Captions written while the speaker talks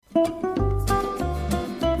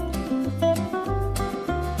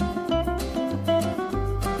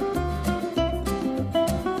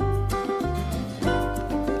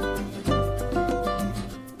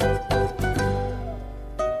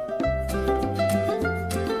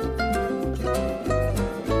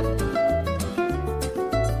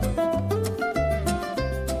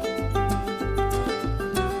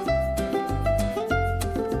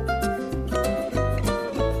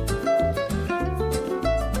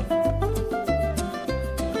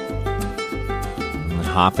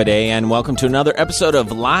Hoffaday, and welcome to another episode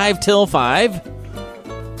of Live Till 5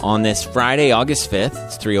 on this Friday, August 5th.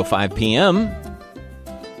 It's 3:05 p.m.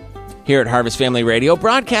 here at Harvest Family Radio,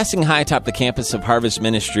 broadcasting high atop the campus of Harvest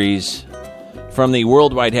Ministries from the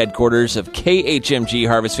worldwide headquarters of KHMG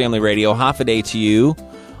Harvest Family Radio. Hoffaday to you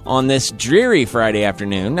on this dreary Friday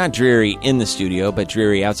afternoon. Not dreary in the studio, but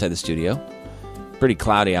dreary outside the studio. Pretty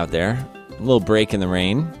cloudy out there. A little break in the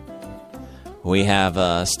rain. We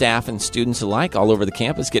have staff and students alike all over the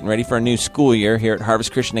campus getting ready for a new school year here at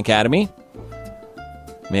Harvest Christian Academy.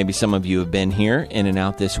 Maybe some of you have been here in and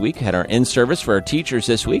out this week. Had our in-service for our teachers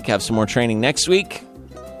this week. Have some more training next week.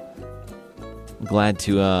 Glad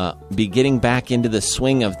to be getting back into the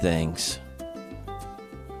swing of things.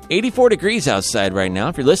 84 degrees outside right now.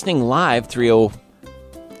 If you're listening live,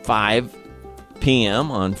 3:05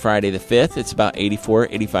 p.m. on Friday the 5th, it's about 84,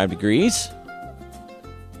 85 degrees.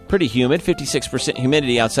 Pretty humid, 56%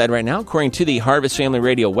 humidity outside right now, according to the Harvest Family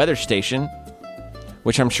Radio weather station,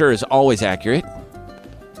 which I'm sure is always accurate.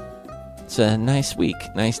 It's a nice week,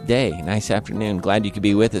 nice day, nice afternoon. Glad you could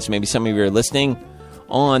be with us. Maybe some of you are listening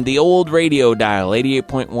on the old radio dial,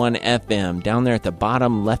 88.1 FM, down there at the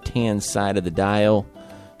bottom left-hand side of the dial,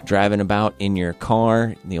 driving about in your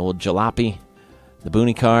car, the old jalopy, the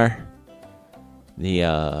boonie car,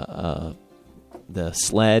 the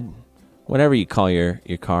sled, whatever you call your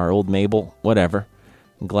car, Old Mabel, whatever.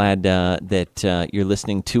 I'm glad that you're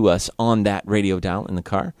listening to us on that radio dial in the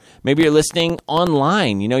car. Maybe you're listening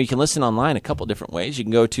online. You know, you can listen online a couple different ways. You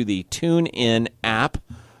can go to the TuneIn app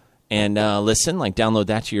and listen, like download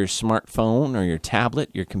that to your smartphone or your tablet,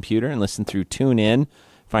 your computer, and listen through TuneIn.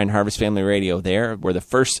 Find Harvest Family Radio there. We're the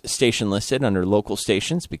first station listed under local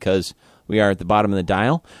stations because we are at the bottom of the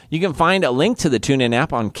dial. You can find a link to the TuneIn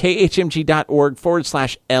app on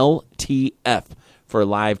khmg.org/LTF for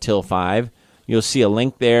Live Till 5. You'll see a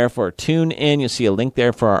link there for TuneIn. You'll see a link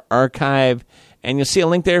there for our archive. And you'll see a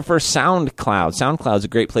link there for SoundCloud. SoundCloud is a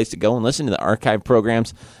great place to go and listen to the archive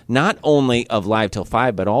programs, not only of Live Till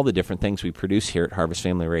 5, but all the different things we produce here at Harvest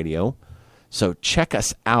Family Radio. So check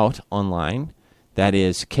us out online. That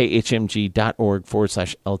is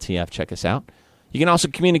khmg.org/LTF. Check us out. You can also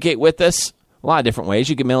communicate with us a lot of different ways.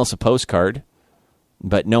 You can mail us a postcard,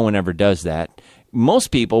 but no one ever does that.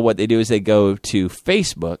 Most people, what they do is they go to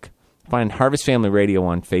Facebook, find Harvest Family Radio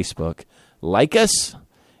on Facebook, like us,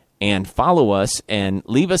 and follow us, and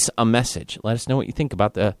leave us a message. Let us know what you think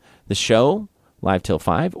about the show, Live Till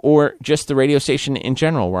 5, or just the radio station in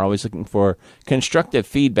general. We're always looking for constructive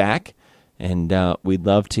feedback, and we'd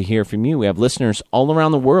love to hear from you. We have listeners all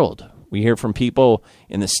around the world. We hear from people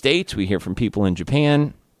in the States. We hear from people in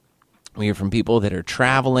Japan. We hear from people that are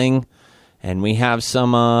traveling. And we have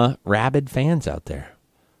some rabid fans out there,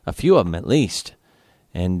 a few of them at least.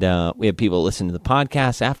 And we have people listen to the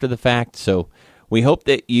podcast after the fact. So we hope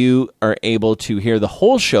that you are able to hear the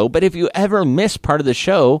whole show. But if you ever miss part of the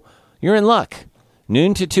show, you're in luck.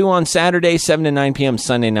 Noon to 2 on Saturday, 7 to 9 p.m.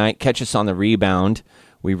 Sunday night. Catch us on the rebound.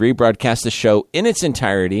 We rebroadcast the show in its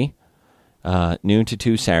entirety. Noon to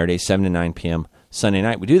 2 Saturday, 7 to 9 p.m. Sunday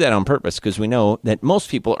night. We do that on purpose because we know that most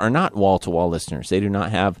people are not wall-to-wall listeners. They do not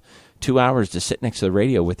have 2 hours to sit next to the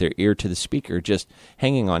radio with their ear to the speaker, just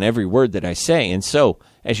hanging on every word that I say. And so,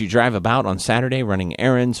 as you drive about on Saturday running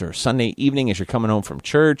errands, or Sunday evening as you're coming home from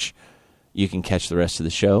church, you can catch the rest of the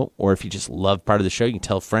show. Or if you just love part of the show, you can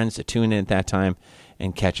tell friends to tune in at that time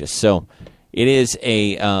and catch us. So it is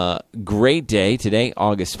a great day today,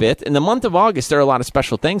 August 5th. In the month of August, there are a lot of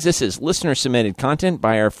special things. This is listener-submitted content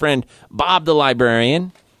by our friend Bob the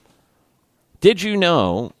Librarian. Did you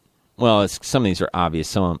know, well, some of these are obvious,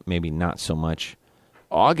 some maybe not so much.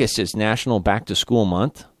 August is National Back-to-School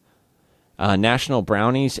Month. National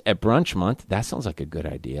Brownies at Brunch Month. That sounds like a good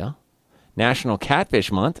idea. National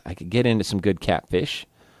Catfish Month. I could get into some good catfish.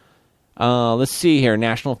 Let's see here.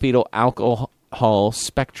 National Fetal Alcohol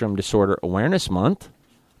Spectrum Disorder Awareness Month,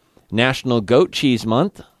 National Goat Cheese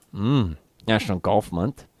Month, National Golf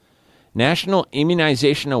Month, National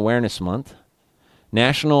Immunization Awareness Month,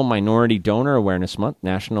 National Minority Donor Awareness Month,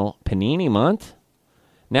 National Panini Month,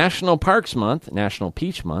 National Parks Month, National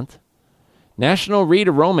Peach Month, National Read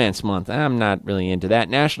a Romance Month. I'm not really into that.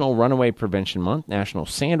 National Runaway Prevention Month. National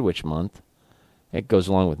Sandwich Month. It goes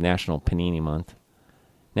along with National Panini Month.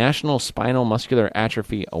 National Spinal Muscular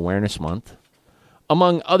Atrophy Awareness Month.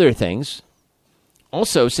 Among other things.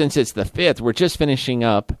 Also, since it's the 5th, we're just finishing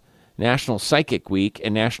up National Psychic Week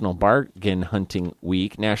and National Bargain Hunting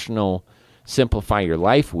Week, National Simplify Your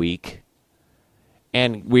Life Week.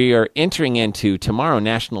 And we are entering into tomorrow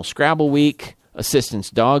National Scrabble Week,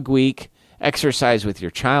 Assistance Dog Week, Exercise with Your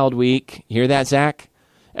Child Week. You hear that, Zach?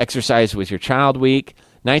 Exercise with Your Child Week,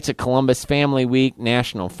 Knights of Columbus Family Week,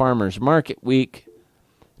 National Farmers Market Week,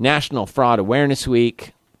 National Fraud Awareness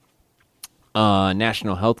Week,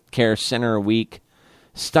 National Healthcare Center Week,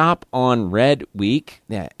 Stop on Red Week.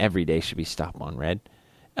 Yeah, every day should be Stop on Red.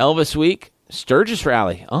 Elvis Week, Sturgis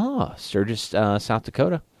Rally. Oh, Sturgis, South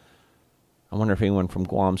Dakota. I wonder if anyone from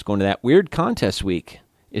Guam's going to that. Weird Contest Week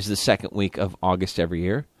is the second week of August every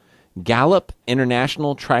year. Gallup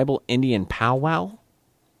International Tribal Indian Powwow.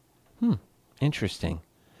 Interesting.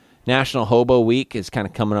 National Hobo Week is kind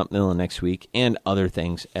of coming up middle of next week, and other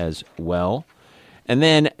things as well. And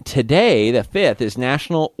then today, the 5th, is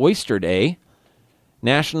National Oyster Day,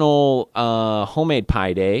 National Homemade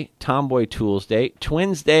Pie Day, Tomboy Tools Day,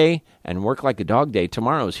 Twins Day, and Work Like a Dog Day.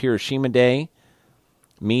 Tomorrow is Hiroshima Day,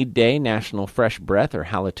 Mead Day, National Fresh Breath or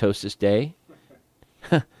Halitosis Day,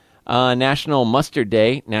 National Mustard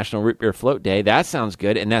Day, National Root Beer Float Day. That sounds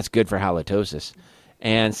good, and that's good for halitosis.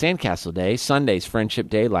 And Sandcastle Day, Sunday's Friendship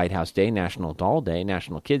Day, Lighthouse Day, National Doll Day,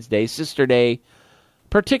 National Kids Day, Sister Day,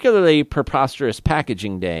 particularly Preposterous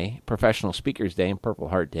Packaging Day, Professional Speakers Day, and Purple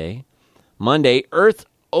Heart Day. Monday, Earth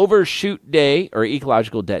Overshoot Day, or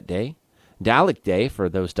Ecological Debt Day. Dalek Day, for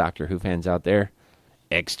those Doctor Who fans out there.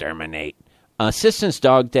 Exterminate. Assistance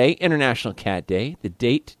Dog Day, International Cat Day, the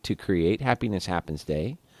date to create, Happiness Happens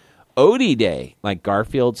Day. Odie Day, like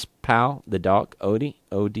Garfield's pal, the dog, Odie,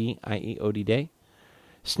 O-D-I-E, Odie Day.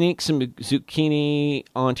 Sneak some zucchini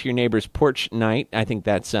onto your neighbor's porch night. I think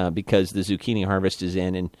that's because the zucchini harvest is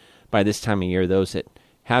in, and by this time of year, those that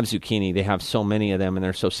have zucchini, they have so many of them, and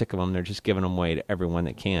they're so sick of them, they're just giving them away to everyone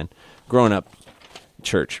that can. Growing up in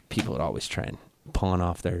church, people would always try and pawn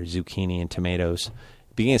off their zucchini and tomatoes.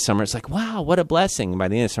 Beginning of summer, it's like, wow, what a blessing. By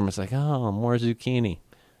the end of summer, it's like, oh, more zucchini.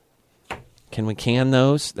 Can we can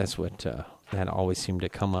those? That's what that always seemed to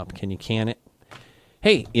come up. Can you can it?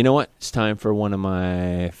 Hey, you know what? It's time for one of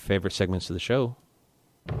my favorite segments of the show.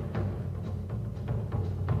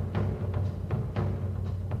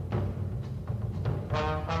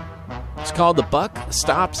 It's called The Buck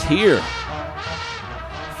Stops Here.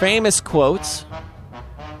 Famous quotes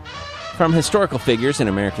from historical figures in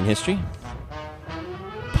American history.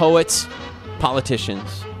 Poets,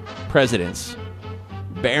 politicians, presidents,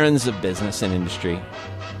 barons of business and industry.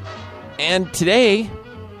 And today,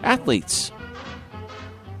 athletes.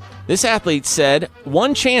 This athlete said,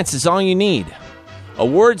 "One chance is all you need.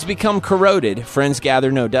 Awards become corroded, friends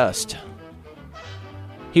gather no dust."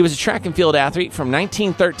 He was a track and field athlete from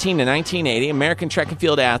 1913 to 1980, American track and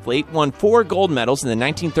field athlete, won 4 gold medals in the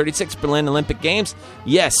 1936 Berlin Olympic Games.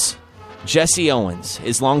 Yes, Jesse Owens.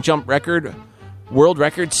 His long jump world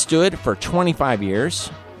record stood for 25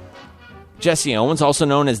 years. Jesse Owens, also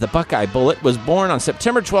known as the Buckeye Bullet, was born on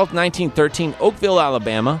September 12, 1913, Oakville,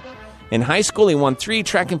 Alabama. In high school, he won 3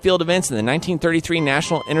 track and field events in the 1933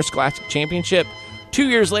 National Interscholastic Championship. 2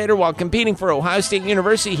 years later, while competing for Ohio State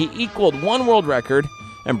University, he equaled 1 world record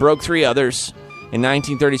and broke 3 others. In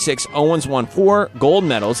 1936, Owens won 4 gold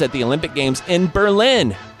medals at the Olympic Games in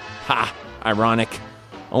Berlin. Ha! Ironic.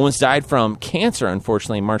 Owens died from cancer,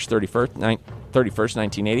 unfortunately, March 31st,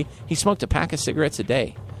 1980. He smoked a pack of cigarettes a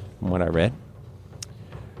day, from what I read.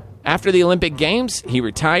 After the Olympic Games, he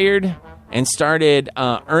retired and started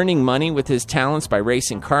earning money with his talents by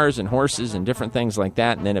racing cars and horses and different things like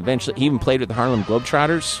that. And then eventually, he even played with the Harlem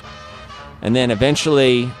Globetrotters. And then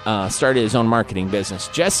eventually started his own marketing business.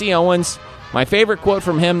 Jesse Owens, my favorite quote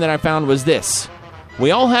from him that I found was this: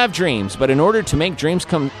 "We all have dreams, but in order to make dreams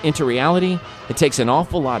come into reality, it takes an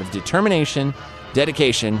awful lot of determination,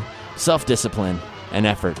 dedication, self-discipline, and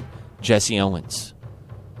effort." Jesse Owens.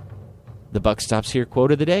 The Buck Stops Here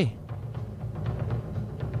quote of the day.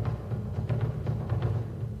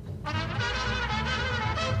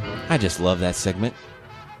 I just love that segment.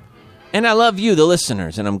 And I love you, the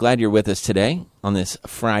listeners, and I'm glad you're with us today on this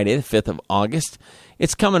Friday, the 5th of August.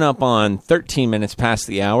 It's coming up on 13 minutes past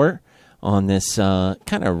the hour on this kind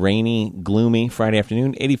of rainy, gloomy Friday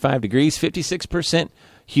afternoon, 85 degrees, 56%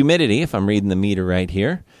 humidity, if I'm reading the meter right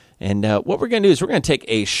here. And what we're going to do is we're going to take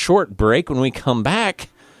a short break. When we come back,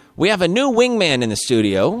 we have a new wingman in the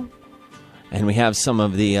studio, and we have some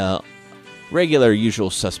of the regular usual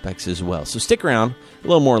suspects as well. So stick around. A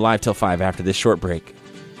little more Live Till 5 after this short break.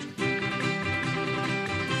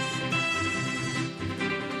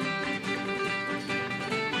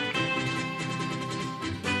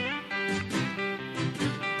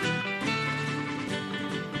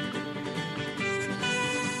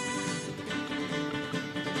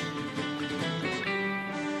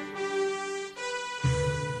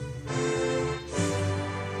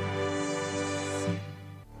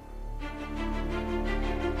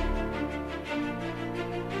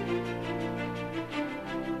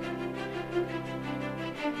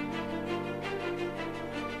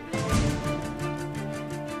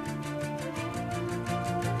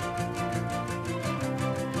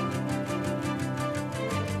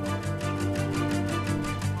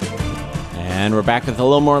 And we're back with a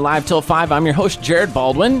little more Live Till 5. I'm your host, Jared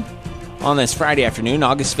Baldwin, on this Friday afternoon,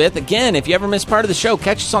 August 5th. Again, if you ever miss part of the show,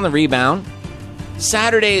 catch us on the rebound.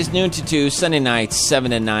 Saturday is noon to 2, Sunday nights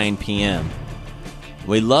 7 to 9 p.m.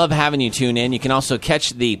 We love having you tune in. You can also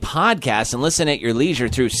catch the podcast and listen at your leisure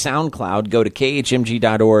through SoundCloud. Go to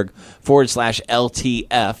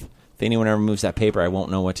khmg.org/LTF. If anyone ever moves that paper, I won't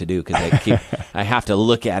know what to do because I have to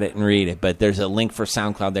look at it and read it. But there's a link for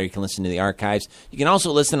SoundCloud there. You can listen to the archives. You can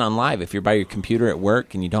also listen on live if you're by your computer at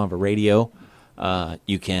work and you don't have a radio.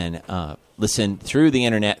 You can listen through the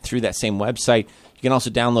internet through that same website. You can also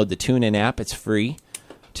download the TuneIn app. It's free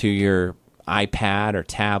to your iPad or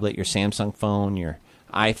tablet, your Samsung phone, your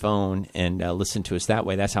iPhone, and listen to us that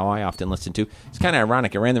way. That's how I often listen to. It's kind of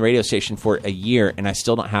ironic. I ran the radio station for a year, and I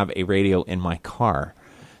still don't have a radio in my car.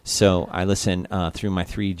 So I listen through my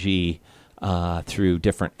 3G through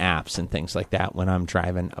different apps and things like that when I'm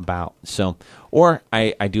driving about. So, or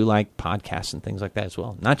I do like podcasts and things like that as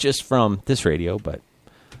well. Not just from this radio, but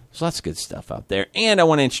there's lots of good stuff out there. And I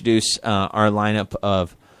want to introduce our lineup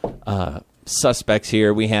of suspects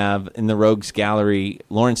here. We have in the Rogues Gallery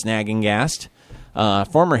Lawrence Nagengast,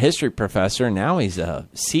 former history professor. Now he's a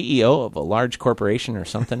CEO of a large corporation or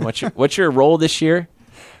something. What's your role this year?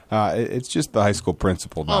 It's just the high school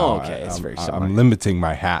principal now. Oh, okay. It's very similar. I'm limiting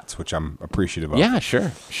my hats, which I'm appreciative of. Yeah,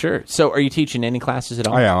 sure. So are you teaching any classes at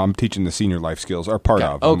all? I am. I'm teaching the senior life skills, or part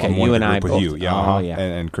of. Okay, I'm you and I with both. you. Yeah, yeah.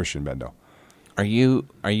 And Christian Bendo. Are you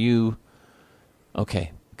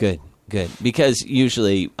okay, good. Because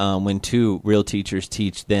usually when two real teachers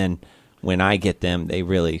teach, then when I get them, they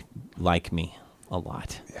really like me a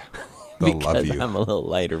lot. Yeah. They'll because love you. I'm a little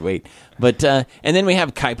lighter weight. But and then we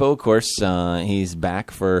have Kaipo, of course. He's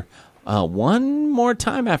back for one more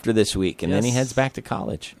time after this week, and then he heads back to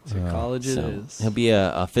college. So college it is. He'll be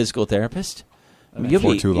a physical therapist.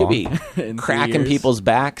 Before too long. You'll be cracking people's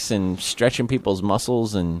backs and stretching people's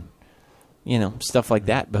muscles and stuff like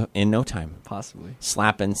that. But in no time, possibly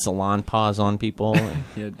slapping salon paws on people. And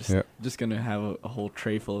just gonna have a whole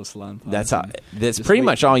tray full of salon paws. That's pretty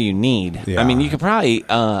much all you need. Yeah. I mean, you could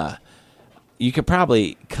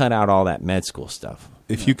probably cut out all that med school stuff.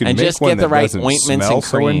 If you can and make just one get the that right doesn't ointments smell and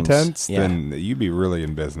so creams. intense, Yeah. then you'd be really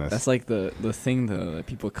in business. That's like the thing though that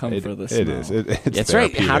people come for the smell. It is. It's That's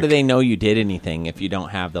right. How do they know you did anything if you don't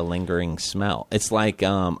have the lingering smell? It's like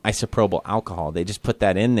isopropyl alcohol. They just put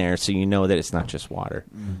that in there so you know that it's not just water.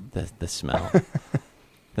 The smell.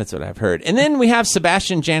 That's what I've heard. And then we have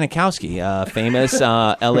Sebastian Janikowski, famous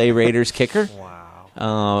L.A. Raiders kicker.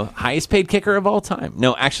 Wow. Highest paid kicker of all time.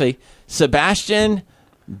 No, actually, Sebastian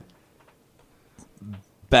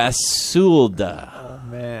Basulda. Oh,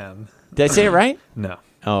 man. Did I say it right? No.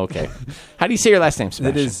 Oh, okay. How do you say your last name,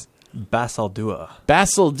 Sebastian? It is Basildua.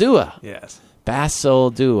 Basildua. Yes.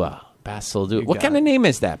 Basildua. You What got kind of it. name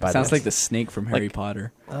is that, by the way? Sounds like the snake from Harry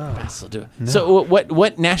Potter. Basildua. So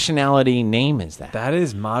what nationality name is that? That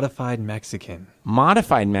is modified Mexican.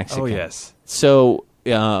 Modified Mexican. Oh, yes. So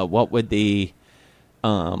what would the...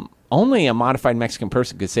 only a modified Mexican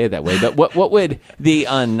person could say it that way, but what would the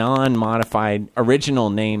non-modified original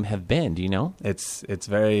name have been? Do you know? It's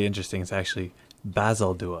very interesting. It's actually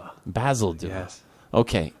Basildua. Basildua. Yes.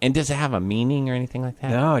 Okay. And does it have a meaning or anything like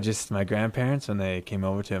that? No, just my grandparents, when they came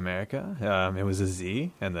over to America, it was a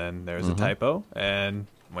Z, and then there was a typo, and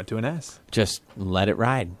went to an S. Just let it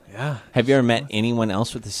ride. Yeah. Have you ever met anyone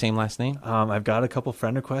else with the same last name? I've got a couple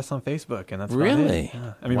friend requests on Facebook, and that's about Really? it.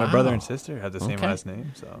 Yeah. I mean, Wow. my brother and sister have the same Okay. last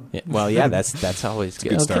name, so. Yeah, well, yeah, that's always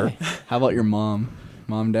good. good start. Okay. How about your mom?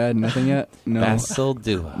 Mom, dad, nothing yet? No.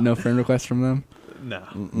 Basildua. No friend requests from them? No.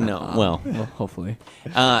 No. Well, Well, hopefully.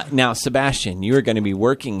 now, Sebastian, you are going to be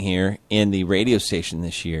working here in the radio station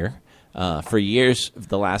this year. For years,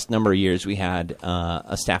 the last number of years, we had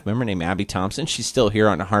a staff member named Abby Thompson. She's still here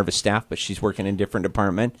on the Harvest staff, but she's working in a different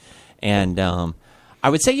department. And I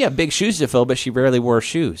would say you have big shoes to fill, but she rarely wore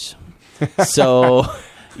shoes. So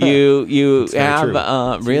You very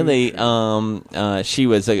have true. really. She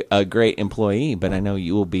was a great employee, but I know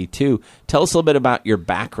you will be too. Tell us a little bit about your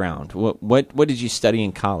background. What did you study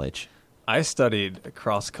in college? I studied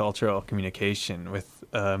cross-cultural communication with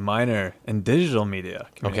a minor in digital media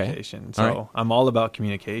communication. Okay. So All right. I'm all about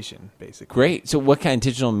communication, basically. Great. So, what kind of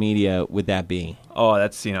digital media would that be? Oh,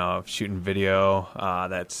 that's, shooting video.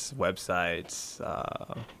 That's websites.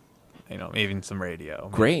 Even some radio.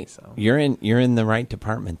 maybe, Great. So. You're in the right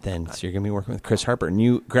department then. So you're going to be working with Chris Harper, and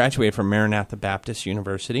you graduated from Maranatha Baptist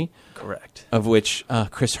University, Correct. of which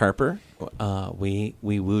Chris Harper, we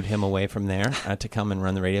wooed him away from there to come and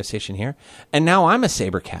run the radio station here. And now I'm a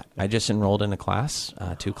Sabercat. I just enrolled in a class,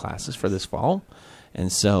 2 classes for this fall,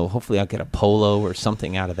 and so hopefully I'll get a polo or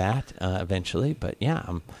something out of that eventually. But yeah,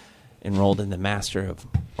 I'm enrolled in the Master of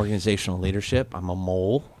Organizational Leadership. I'm a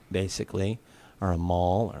mole, basically. Or a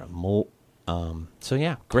mall, or a mole. So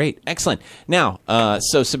yeah, great, excellent. Now,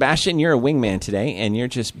 so Sebastian, you're a wingman today, and you're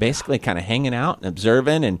just basically kind of hanging out and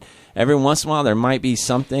observing. And every once in a while, there might be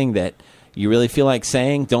something that you really feel like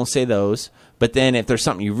saying. Don't say those. But then, if there's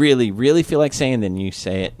something you really, really feel like saying, then you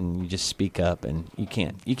say it and you just speak up, and you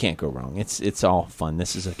can't go wrong. It's all fun.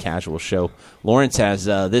 This is a casual show. Lawrence has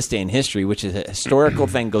This Day in History, which is a historical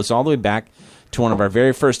thing, goes all the way back to one of our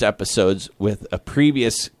very first episodes with a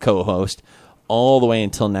previous co-host, all the way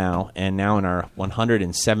until now, and now in our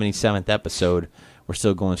 177th episode, we're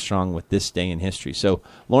still going strong with This Day in History. So,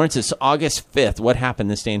 Lawrence, it's August 5th. What happened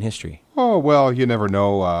this day in history? Oh, well, you never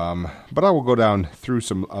know. But I will go down through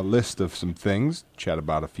a list of some things, chat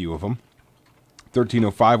about a few of them.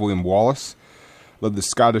 1305, William Wallace led the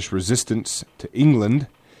Scottish resistance to England,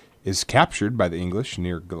 is captured by the English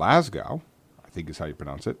near Glasgow, I think is how you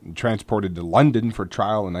pronounce it, and transported to London for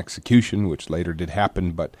trial and execution, which later did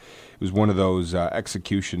happen, but it was one of those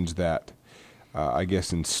executions that I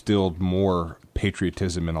guess instilled more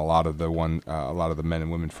patriotism in a lot of the men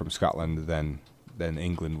and women from Scotland than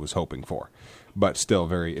England was hoping for. But still,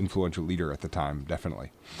 very influential leader at the time,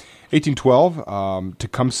 definitely. 1812,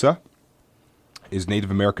 Tecumseh, his Native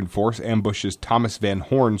American force ambushes Thomas Van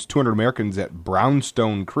Horn's 200 Americans at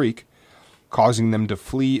Brownstone Creek, causing them to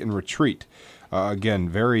flee and retreat. Again,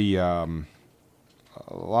 a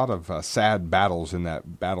lot of sad battles in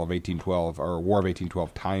that Battle of 1812, or War of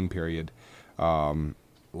 1812 time period. A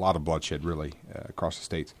lot of bloodshed, really, across the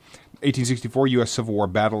states. 1864, U.S. Civil War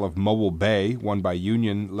Battle of Mobile Bay, won by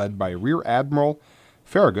Union, led by Rear Admiral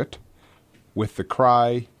Farragut, with the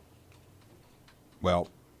cry, well,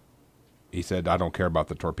 he said, "I don't care about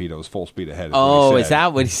the torpedoes, full speed ahead." Is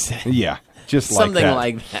that what he said? Yeah, just something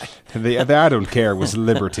like that. The "I don't care" was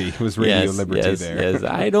Liberty. It was Radio Liberty there. Yes,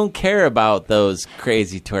 I don't care about those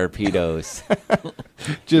crazy torpedoes.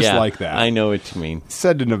 Just like that. I know what you mean.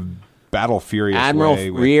 Said in a battle furious way.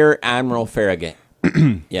 Rear Admiral Farragut.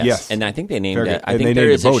 Yes. And I think they named Farragut. it. I And think they there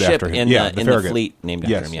named is the a boat ship after him. in the Farragut. fleet named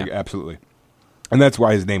after him. Yes, Yeah, absolutely. And that's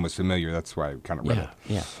why his name was familiar. That's why I kind of read it.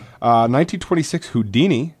 Yeah. 1926,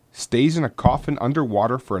 Houdini stays in a coffin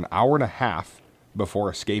underwater for an hour and a half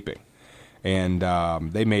before escaping. And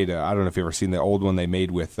they made I don't know if you've ever seen the old one they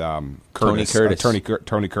made with Curtis.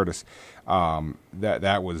 Tony Curtis.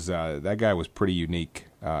 That guy was pretty unique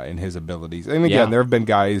in his abilities. And again, there have been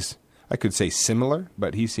guys, I could say similar,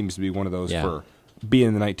 but he seems to be one of those for being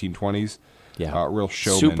in the 1920s. Yeah. Real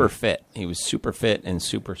showman. Super fit. He was super fit and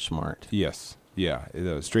super smart. Yes. Yeah.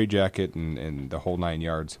 The straight jacket and the whole 9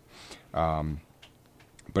 yards. But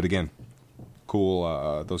again,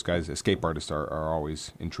 cool. Those guys, escape artists, are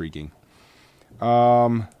always intriguing.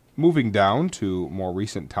 Moving down to more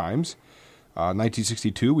recent times.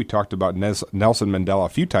 1962, we talked about Nelson Mandela a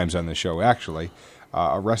few times on the show, actually.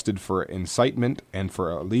 Arrested for incitement and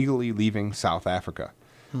for illegally leaving South Africa.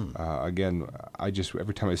 Again,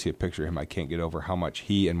 every time I see a picture of him, I can't get over how much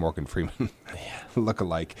he and Morgan Freeman look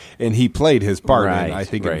alike. And he played his part in, I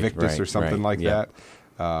think, Invictus or something like that.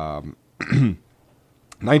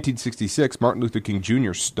 1966, Martin Luther King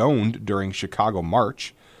Jr. stoned during Chicago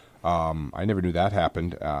March. I never knew that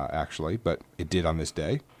happened, actually, but it did on this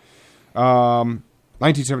day.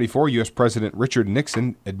 1974, U.S. President Richard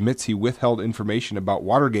Nixon admits he withheld information about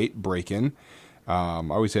Watergate break-in. I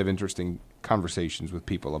always have interesting conversations with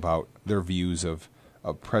people about their views of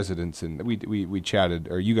presidents, and we chatted,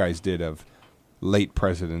 or you guys did, of late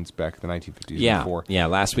presidents back in the 1950s and before. Yeah,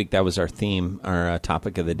 last week that was our theme, our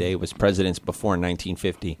topic of the day was presidents before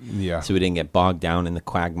 1950. Yeah. So we didn't get bogged down in the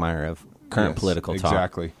quagmire of current political talk.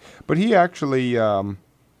 Exactly. But he actually,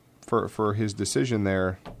 for his decision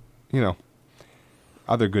there,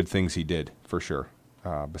 other good things he did, for sure,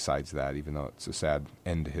 besides that, even though it's a sad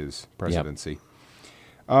end to his presidency.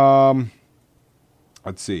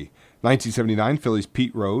 Let's see. 1979, Phillies'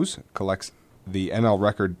 Pete Rose collects the NL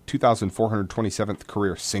record 2,427th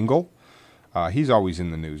career single. He's always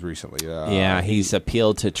in the news recently. Yeah, he's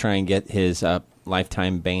appealed to try and get his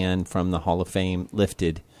lifetime ban from the Hall of Fame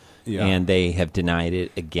lifted, and they have denied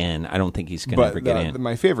it again. I don't think he's going to ever get in.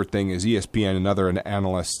 My favorite thing is ESPN and other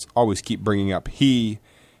analysts always keep bringing up he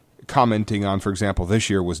commenting on, for example, this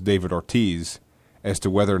year was David Ortiz as to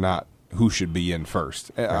whether or not who should be in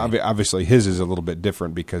first. Right. Obviously, his is a little bit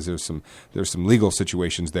different because there's some legal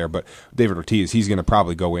situations there. But David Ortiz, he's going to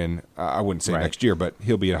probably go in. I wouldn't say next year, but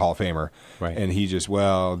he'll be a Hall of Famer. Right. And he just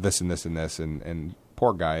this and this and this, and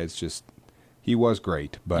poor guy. It's just he was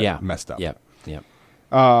great, but messed up. Yep.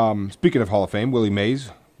 Speaking of Hall of Fame, Willie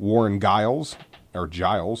Mays, Warren Giles,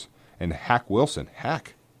 and Hack Wilson.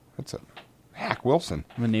 Hack Wilson.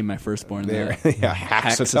 I'm gonna name my firstborn there.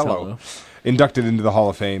 Hack Sotelo. Inducted into the Hall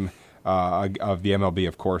of Fame. Of the MLB,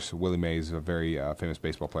 of course, Willie Mays, a very famous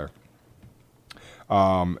baseball player.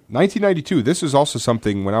 1992, this is also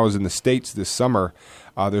something, when I was in the States this summer,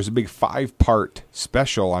 there's a big 5-part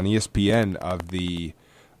special on ESPN of the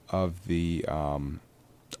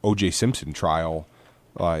O.J. Simpson trial.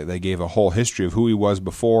 They gave a whole history of who he was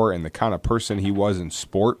before and the kind of person he was in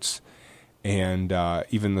sports, and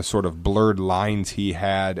even the sort of blurred lines he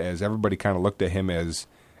had, as everybody kind of looked at him as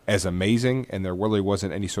amazing, and there really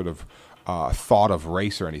wasn't any sort of thought of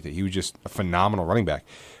race or anything. He was just a phenomenal running back.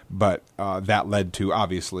 But that led to,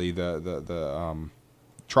 obviously, the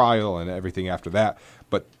trial and everything after that.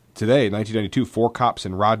 But today, 1992, 4 cops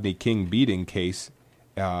in Rodney King beating case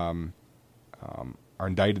are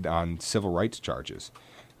indicted on civil rights charges.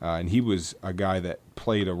 And he was a guy that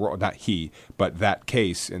played a role, not he, but that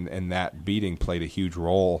case and that beating played a huge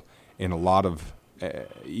role in a lot of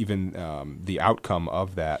even the outcome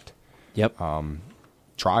of that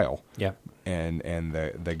trial. Yep. And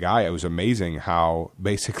the guy, it was amazing how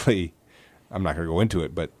basically, I'm not going to go into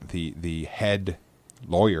it, but the head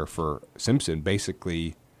lawyer for Simpson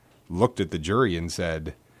basically looked at the jury and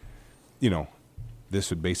said, this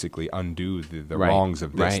would basically undo the wrongs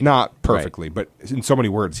of this. Not perfectly, but in so many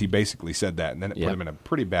words, he basically said that, and then it put him in a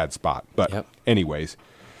pretty bad spot. But anyways,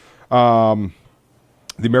 the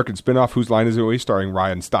American spinoff, Whose Line Is It Anyway?, starring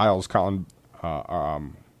Ryan Stiles, Colin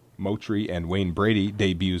Moultrie, and Wayne Brady,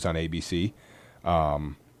 debuts on ABC.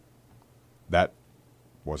 That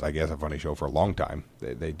was, I guess, a funny show for a long time.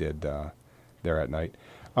 They did there at night.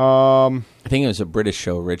 I think it was a British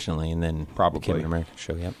show originally, and then probably became an American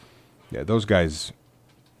show. Yep. Yeah, those guys,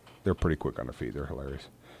 they're pretty quick on their feet. They're hilarious.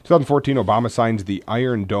 2014, Obama signs the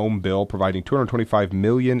Iron Dome bill, providing $225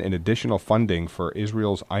 million in additional funding for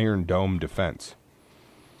Israel's Iron Dome defense.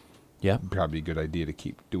 Yeah, probably a good idea to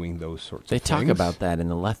keep doing those sorts of things. They talk things. about that in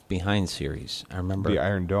the Left Behind series. I remember the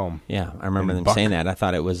Iron Dome. Yeah, I remember them saying that. I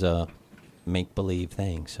thought it was a make-believe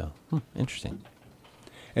thing. So interesting.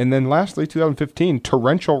 And then lastly, 2015,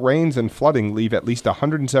 torrential rains and flooding leave at least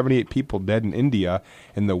 178 people dead in India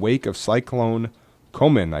in the wake of Cyclone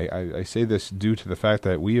Komin. I say this due to the fact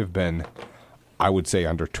that we have been, I would say,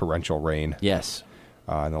 under torrential rain. Yes.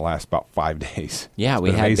 In the last about 5 days. Yeah,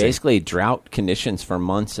 we had basically drought conditions for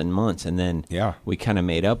months and months, and then we kind of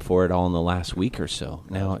made up for it all in the last week or so.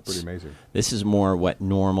 Now it's pretty amazing. This is more what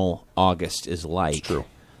normal August is like. It's true.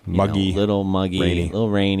 Muggy, little muggy, rainy. Little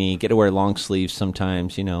rainy. Get to wear long sleeves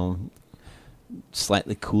sometimes.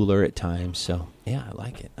 Slightly cooler at times. So yeah, I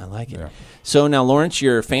like it. Yeah. So now, Lawrence,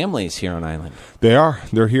 your family's here on island. They are.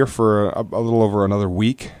 They're here for a little over another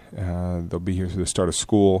week. They'll be here to the start of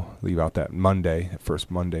school. Leave out that Monday, the first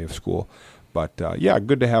Monday of school. But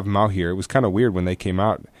good to have them out here. It was kind of weird when they came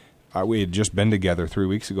out. We had just been together 3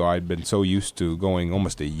 weeks ago. I'd been so used to going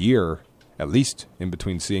almost a year, at least, in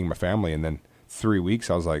between seeing my family, and then 3 weeks.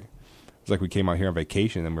 It was like we came out here on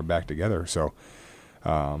vacation and we're back together. So.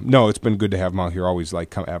 No, it's been good to have them out here. Always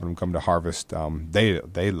like having them come to Harvest. They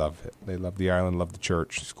love it. They love the island, love the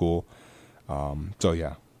church, school. It's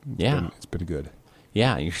been good.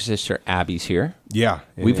 Yeah, your sister Abby's here. Yeah,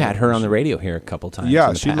 we've had her on the radio here a couple times.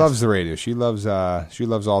 Yeah, she loves the radio. She loves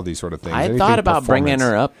all these sort of things. I thought about bringing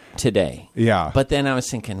her up today. Yeah, but then I was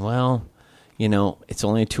thinking, well, it's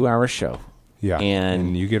only a 2-hour show. Yeah,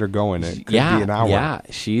 and you get her going. It could be an hour. Yeah,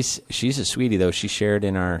 she's a sweetie, though. She shared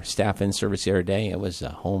in our staff in service the other day. It was a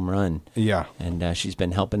home run. Yeah. And she's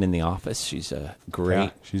been helping in the office. She's a great. Yeah,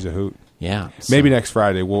 she's a hoot. Yeah. Maybe next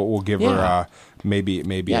Friday we'll give her maybe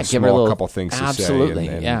a small couple things to say. Absolutely.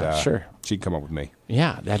 And, sure. She'd come up with me.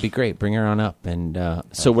 Yeah, that'd be great. Bring her on up. And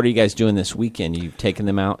so what are you guys doing this weekend? You taking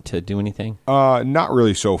them out to do anything? Not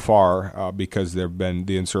really so far because they've been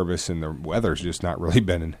the in-service and the weather's just not really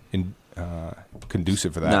been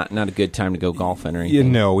conducive for that. Not a good time to go golfing or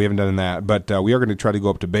anything. No, we haven't done that. But we are going to try to go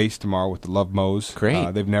up to base tomorrow with the Love Mows.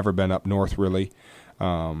 Great. They've never been up north, really.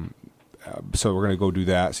 So we're going to go do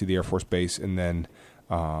that, see the Air Force Base, and then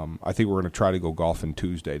I think we're going to try to go golfing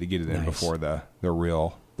Tuesday to get it in before the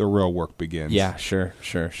real work begins. Yeah, sure.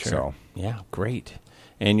 So. Yeah, great.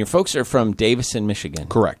 And your folks are from Davison, Michigan.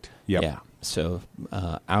 Correct. Yep. Yeah. So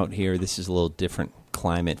out here, this is a little different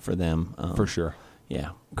climate for them. For sure.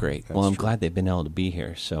 Yeah, great. That's well, I'm true. glad they've been able to be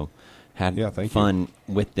here. So had thank fun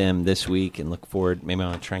with them this week and look forward. Maybe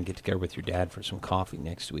I'll try and get together with your dad for some coffee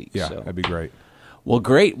next week. Yeah, so. that'd be great. Well,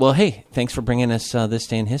 great. Well, hey, thanks for bringing us this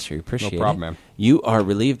day in history. Appreciate it. No problem, man. You are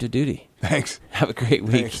relieved of duty. Thanks. Have a great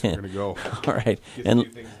weekend. Thanks. We're going to go. All right. Get a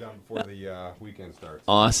few things done before the weekend starts.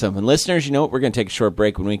 Awesome. And listeners, you know what? We're going to take a short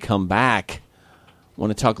break. When we come back, I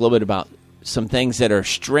want to talk a little bit about some things that are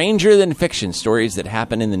stranger than fiction, stories that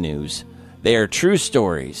happen in the news. They are true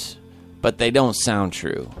stories, but they don't sound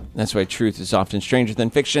true. That's why truth is often stranger than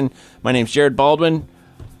fiction. My name's Jared Baldwin,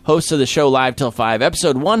 host of the show Live Till 5,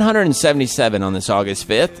 episode 177 on this August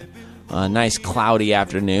 5th. A nice cloudy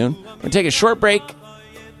afternoon. We're going to take a short break.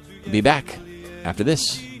 Be back after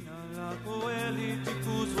this.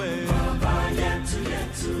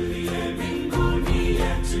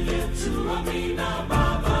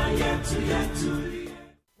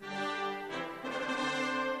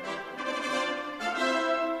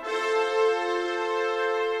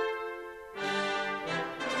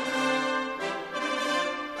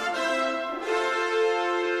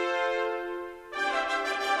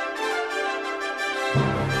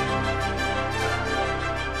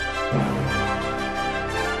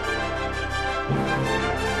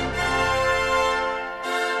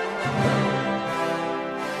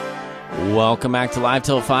 Welcome back to Live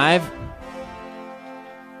Till 5.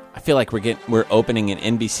 I feel like we're opening an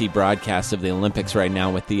NBC broadcast of the Olympics right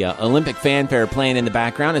now with the Olympic fanfare playing in the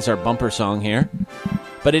background as our bumper song here.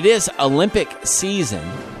 But it is Olympic season,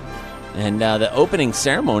 and the opening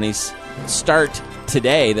ceremonies start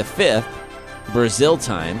today, the 5th, Brazil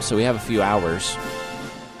time, so we have a few hours.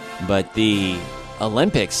 But the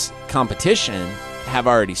Olympics competition have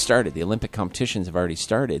already started. The Olympic competitions have already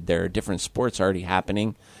started. There are different sports already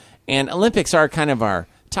happening. And Olympics are kind of our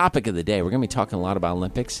topic of the day. We're going to be talking a lot about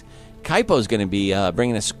Olympics. Kaipo is going to be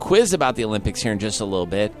bringing us a quiz about the Olympics here in just a little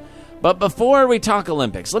bit. But before we talk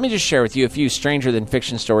Olympics, let me just share with you a few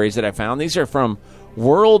stranger-than-fiction stories that I found. These are from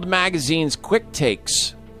World Magazine's Quick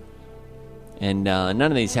Takes. And none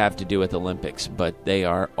of these have to do with Olympics, but they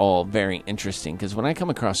are all very interesting. Because when I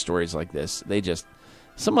come across stories like this,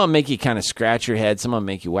 some of them make you kind of scratch your head. Some of them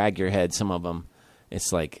make you wag your head. Some of them,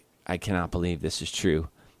 it's like, I cannot believe this is true.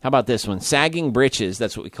 How about this one? Sagging breeches,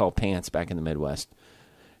 that's what we call pants back in the Midwest.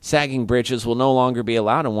 Sagging breeches will no longer be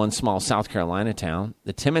allowed in one small South Carolina town.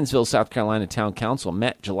 The Timmonsville, South Carolina Town Council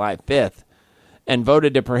met July 5th and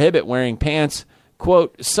voted to prohibit wearing pants,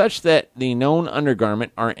 quote, such that the known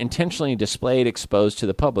undergarment are intentionally displayed exposed to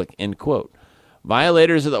the public, end quote.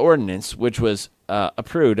 Violators of the ordinance, which was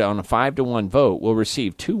approved on a 5-1 vote, will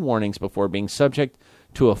receive 2 warnings before being subject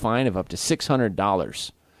to a fine of up to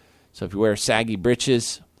 $600. So if you wear saggy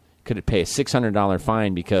breeches, could pay a $600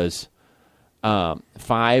 fine because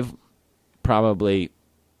 5 probably,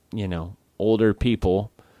 older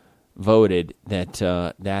people voted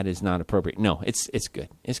that that is not appropriate. No, it's good.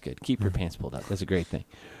 It's good. Keep your pants pulled up. That's a great thing.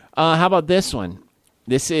 How about this one?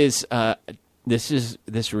 This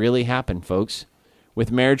really happened, folks.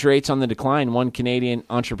 With marriage rates on the decline, one Canadian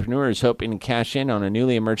entrepreneur is hoping to cash in on a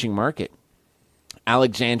newly emerging market.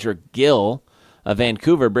 Alexandra Gill of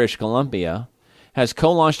Vancouver, British Columbia, has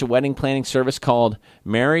co-launched a wedding planning service called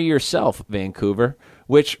Marry Yourself Vancouver,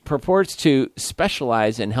 which purports to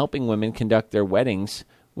specialize in helping women conduct their weddings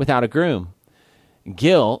without a groom.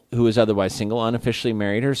 Gill, who is otherwise single, unofficially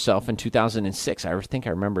married herself in 2006. I think I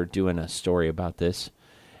remember doing a story about this,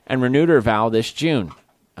 and renewed her vow this June.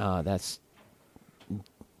 That's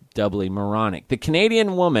doubly moronic. The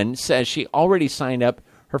Canadian woman says she already signed up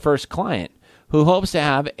her first client, who hopes to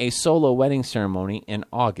have a solo wedding ceremony in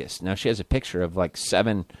August. Now, she has a picture of like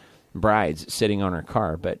 7 brides sitting on her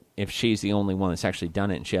car, but if she's the only one that's actually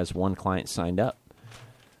done it and she has one client signed up,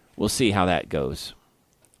 we'll see how that goes.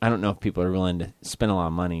 I don't know if people are willing to spend a lot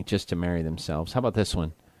of money just to marry themselves. How about this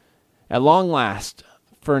one? At long last,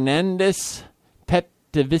 Fernandis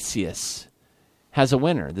Pettavicius has a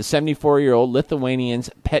winner. The 74-year-old Lithuanian's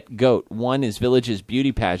pet goat won his village's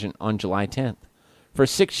beauty pageant on July 10th. For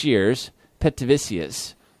 6 years,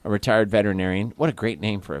 Pettavicius, a retired veterinarian, what a great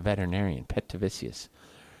name for a veterinarian, Pettavicius,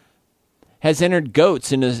 has entered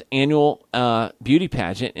goats in his annual beauty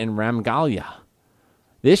pageant in Ramgalya.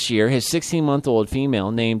 This year, his 16-month-old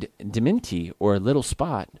female named Deminti, or Little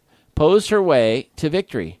Spot, posed her way to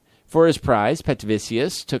victory. For his prize,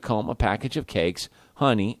 Petrivicius took home a package of cakes,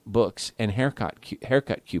 honey, books, and haircut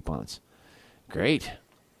coupons. Great.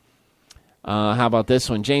 How about this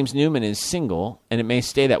one? James Newman is single, and it may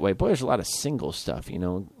stay that way. Boy, there's a lot of single stuff. You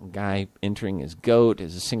know, guy entering his GOAT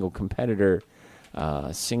as a single competitor,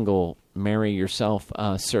 single marry yourself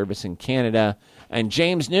service in Canada. And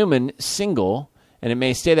James Newman, single, and it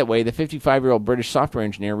may stay that way. The 55-year-old British software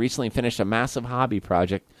engineer recently finished a massive hobby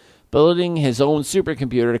project, building his own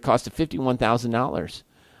supercomputer at a cost of $51,000.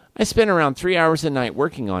 I spent around 3 hours a night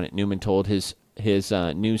working on it, Newman told his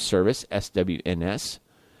news service, SWNS.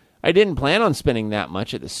 I didn't plan on spending that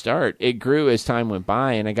much at the start. It grew as time went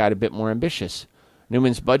by, and I got a bit more ambitious.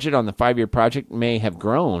 Newman's budget on the 5-year project may have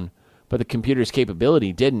grown, but the computer's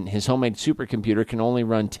capability didn't. His homemade supercomputer can only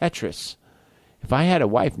run Tetris. If I had a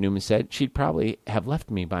wife, Newman said, she'd probably have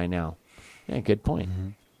left me by now. Yeah, good point. Mm-hmm.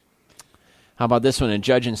 How about this one? A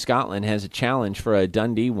judge in Scotland has a challenge for a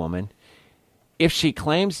Dundee woman. If she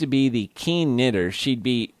claims to be the keen knitter, she'd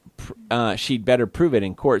better prove it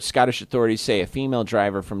in court. Scottish authorities say a female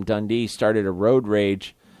driver from Dundee started a road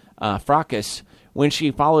rage fracas when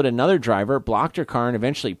she followed another driver, blocked her car, and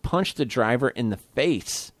eventually punched the driver in the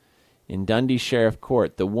face. In Dundee Sheriff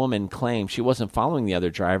Court, the woman claimed she wasn't following the other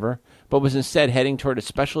driver, but was instead heading toward a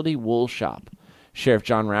specialty wool shop. Sheriff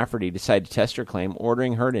John Rafferty decided to test her claim,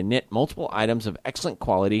 ordering her to knit multiple items of excellent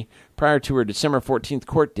quality prior to her December 14th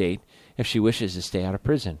court date if she wishes to stay out of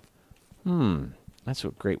prison. That's a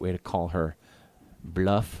great way to call her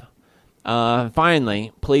bluff.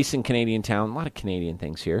 Finally, police in Canadian town, a lot of Canadian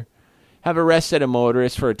things here, have arrested a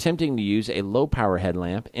motorist for attempting to use a low-power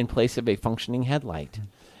headlamp in place of a functioning headlight.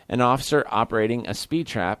 An officer operating a speed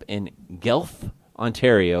trap in Guelph,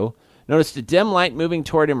 Ontario, noticed a dim light moving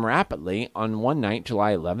toward him rapidly on one night,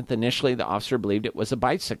 July 11th. Initially, the officer believed it was a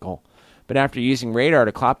bicycle, but after using radar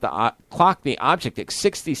to clock the object at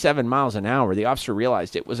 67 miles an hour, the officer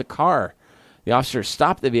realized it was a car. The officer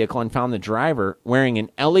stopped the vehicle and found the driver wearing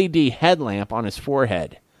an LED headlamp on his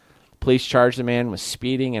forehead. Police charged the man with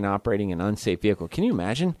speeding and operating an unsafe vehicle. Can you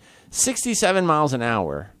imagine? 67 miles an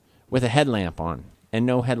hour with a headlamp on and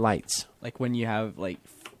no headlights. Like when you have,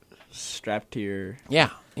 strapped to your... Yeah,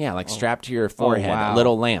 strapped to your forehead, wow. A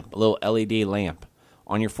little lamp, a little LED lamp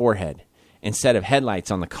on your forehead instead of headlights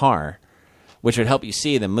on the car, which would help you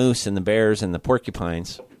see the moose and the bears and the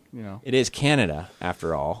porcupines. You know. It is Canada,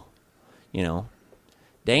 after all. You know,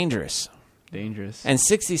 dangerous. And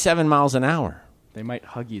 67 miles an hour. They might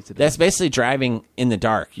hug you to death. That's basically driving in the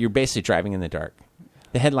dark. You're basically driving in the dark.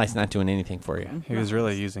 The headlight's not doing anything for you. He was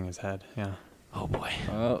really using his head, yeah. Oh, boy.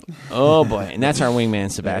 Oh, boy. And that's our wingman,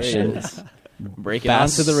 Sebastian. Break it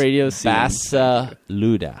onto the radio scene.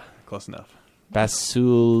 Basaluda. Close enough.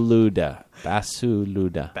 Basuluda.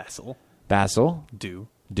 Basil. Do.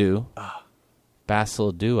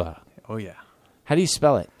 Basil Dua. Oh, yeah. How do you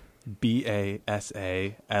spell it? Basalldua.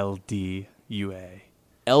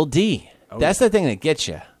 LD. Oh, That's the thing that gets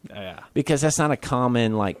you. Yeah. Because that's not a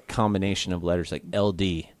common combination of letters like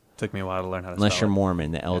LD. Took me a while to learn how to Unless spell you're it.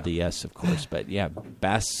 Mormon, the LDS, of course. But yeah,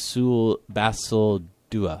 Basil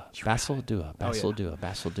Dua.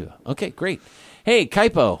 Okay, great. Hey,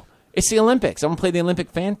 Kaipo, it's the Olympics. I'm going to play the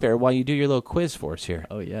Olympic fanfare while you do your little quiz for us here.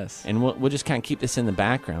 Oh, yes. And we'll just kind of keep this in the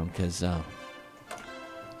background because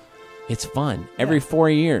it's fun. Every 4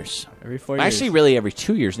 years. Actually, really every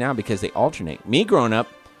 2 years now because they alternate. Me growing up,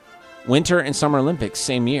 Winter and Summer Olympics,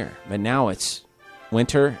 same year. But now it's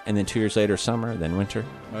winter, and then 2 years later, summer, then winter.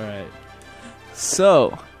 All right.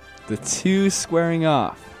 So, the two squaring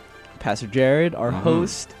off. Pastor Jared, our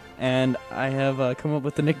host, and I have come up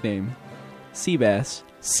with the nickname, Seabass.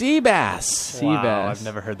 Seabass. Wow, I've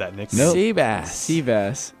never heard that nickname. Nope. Seabass.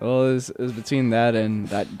 Seabass. Well, it was between that and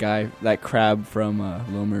that guy, that crab from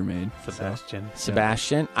Little Mermaid.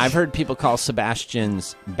 Sebastian. I've heard people call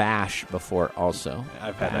Sebastian's Bash before also.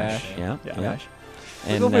 I've had Bash. that. Yeah. Bash.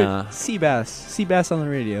 And Seabass. Seabass on the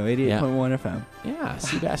radio, 88.1 FM. yeah,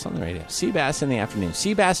 Seabass on the radio. Seabass in the afternoon.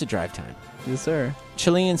 Seabass at drive time. Yes, sir.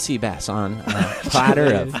 Chilean Seabass on a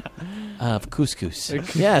platter of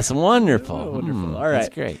couscous. Yes, wonderful. Oh, wonderful. All right. That's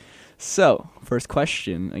great. So, first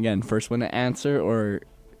question. Again, first one to answer or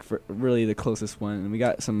really the closest one. And we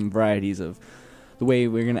got some varieties of the way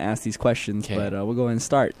we're going to ask these questions, but we'll go ahead and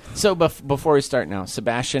start. So before we start now,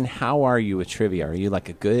 Sebastian, how are you with trivia? Are you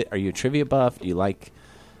are you a trivia buff? Do you like,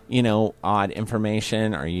 odd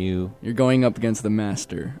information? Are you? You're going up against the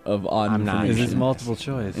master of odd I'm not. information. Is this multiple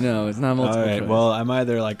choice? No, it's not multiple All right. choice. Well, I'm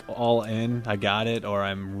either like all in, I got it, or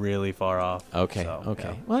I'm really far off. Okay. So, Okay.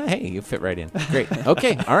 yeah. Well, hey, you fit right in. Great.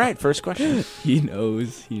 Okay. All right. First question. He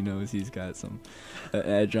knows he's got some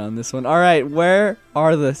edge on this one. All right, where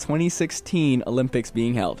are the 2016 Olympics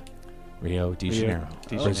being held? Rio de Janeiro.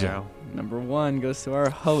 De Oh. Janeiro. Number 1 goes to our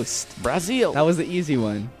host. Brazil. That was the easy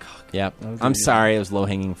one. Yep. That was I'm easy. sorry. It was low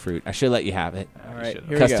hanging fruit. I should let you have it. All right, should've.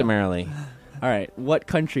 here we go. Customarily. All right, what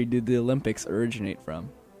country did the Olympics originate from?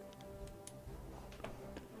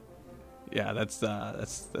 Yeah, that's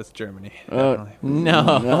Germany. Oh, definitely.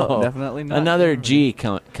 No. definitely not. Another G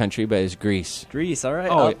country, but it's Greece. Greece. All right.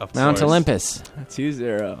 Oh, up of Mount course. Olympus.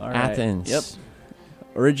 2-0. All right. Athens. Yep.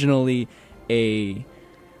 Originally a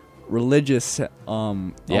religious,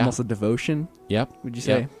 almost a devotion, Yep. would you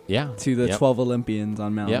say, Yep. Yeah. to the Yep. 12 Olympians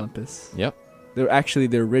on Mount Yep. Olympus. Yep. They're actually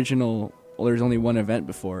the original. Well, there's only one event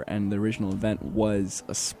before, and the original event was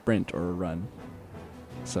a sprint or a run.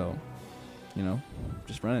 So,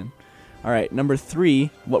 just running. All right, number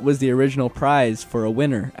 3. What was the original prize for a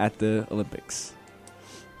winner at the Olympics?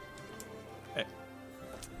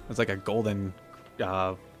 It's like a golden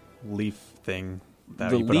leaf thing.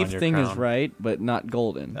 That The you put on leaf your thing is crown. right, but not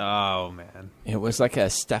golden. Oh man. It was like a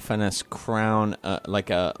Stephanus crown, it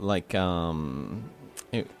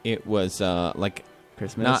was like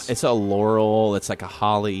Christmas. not. It's a laurel. It's like a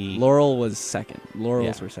holly. Laurel was second.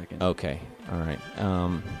 Laurels Yeah. were second. Okay. All right.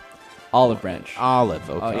 Olive branch. Olive.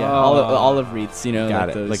 Okay. Oh, yeah. Olive wreaths, Got like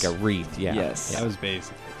it. those. Like a wreath. Yeah. Yes. That was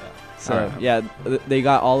basic. So, Alright. yeah, they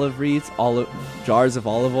got olive wreaths, jars of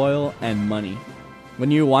olive oil, and money. When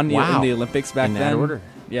you won Wow. in the Olympics back In that then, order.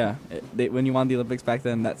 yeah, when you won the Olympics back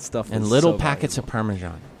then, that stuff was And little so packets valuable. of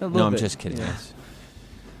Parmesan. A No, little I'm bit, just kidding. yeah. Yes.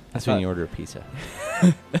 That's I when thought- you order a pizza.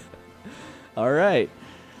 All right.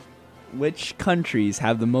 Which countries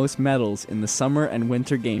have the most medals in the Summer and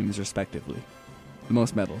Winter Games, respectively? The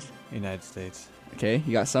most medals. United States. Okay,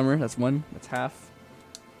 you got summer. That's 1. That's half.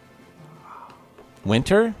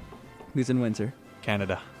 Winter? Who's in winter?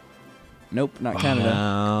 Canada. Nope, not Canada.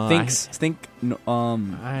 I'm Let's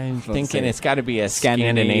thinking say it's got to be a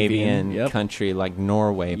Scandinavian, Scandinavian yep. country like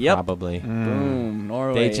Norway, Yep. probably. Boom,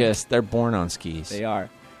 Norway. They're born on skis. They are.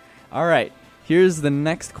 All right. Here's the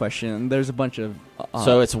next question. There's a bunch of.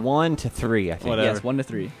 So it's 1 to 3, I think. Whatever. Yes, 1 to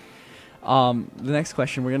 3. The next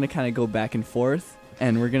question, we're gonna kind of go back and forth,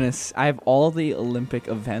 and we're gonna. I have all the Olympic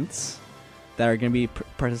events that are gonna be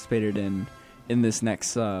participated in this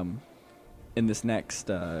next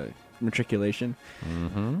matriculation.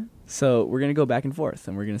 Mm-hmm. So we're gonna go back and forth,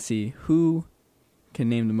 and we're gonna see who can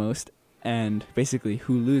name the most, and basically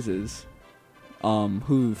who loses.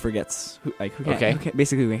 Who forgets? Who can't? Okay.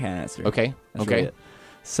 Basically, we can't answer. Okay. That's Okay. really it.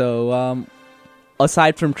 So,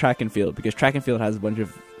 aside from track and field, because track and field has a bunch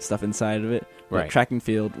of stuff inside of it, but Right. track and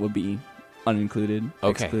field would be unincluded,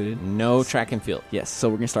 Okay. excluded. No track and field. Yes, so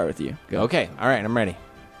we're going to start with you. Go. Okay. All right. I'm ready.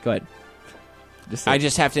 Go ahead. I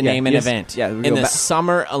just have to Yeah, name an yes, event. yeah, we in go the back-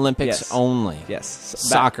 Summer Olympics Yes. only. Yes.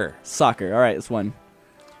 Soccer. Soccer. All right, it's 1.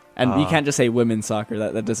 And you can't just say women's soccer.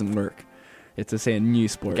 That doesn't work. It's to say a new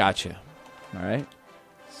sport. Gotcha. All right.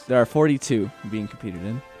 There are 42 being competed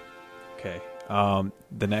in. Okay.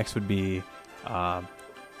 The next would be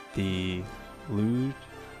the luge.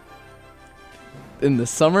 In the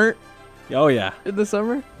summer? Oh yeah. In the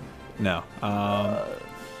summer? No.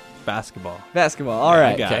 Basketball. Basketball. All Yeah,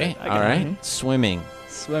 right. I got Okay. it. All right. it. Swimming.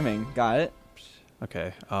 Swimming. Got it.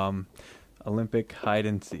 Okay. Olympic hide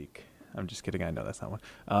and seek. I'm just kidding. I know that's not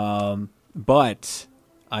one. But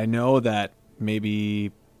I know that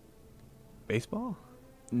maybe baseball.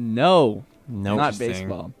 No. No. Not Interesting.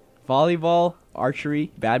 baseball. Volleyball,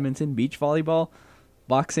 archery, badminton, beach volleyball,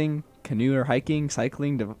 boxing, canoe or hiking,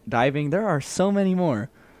 cycling, diving. There are so many more.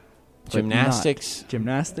 But Gymnastics. not.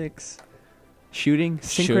 Gymnastics, shooting,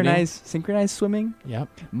 synchronized swimming, Yep.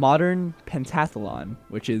 modern pentathlon,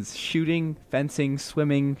 which is shooting, fencing,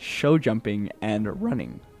 swimming, show jumping, and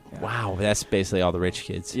running. Wow. That's basically all the rich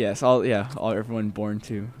kids. Yes, everyone born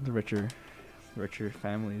to the richer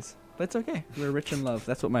families. But it's okay. We're rich in love.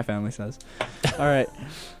 That's what my family says. All right.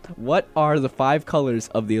 What are the 5 colors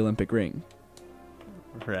of the Olympic ring?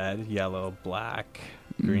 Red, yellow, black,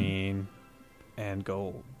 green, and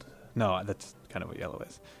gold. No, that's kind of what yellow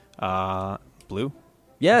is. Blue.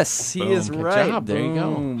 Yes, he Boom. is Good right. job. There you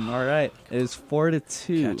go. Boom. All right. It is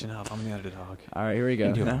 4-2. Catching up. I'm the underdog. All right, here we go.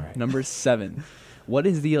 You're doing Now, all right. Number 7. What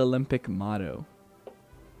is the Olympic motto?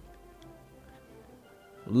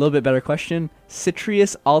 A little bit better question.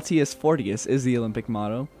 Citrius Altius Fortius is the Olympic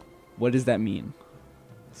motto. What does that mean?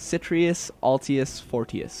 Citrius Altius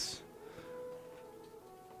Fortius.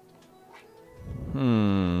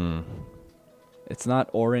 It's not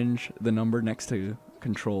orange, the number next to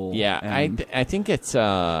control. Yeah, and I think it's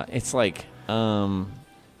like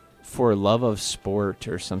for love of sport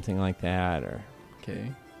or something like that. Or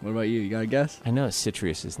Okay. What about you? You got a guess? I know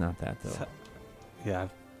citrus is not that though. Yeah,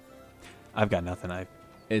 I've got nothing.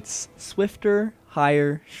 It's swifter,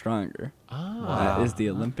 higher, stronger. Ah, That is the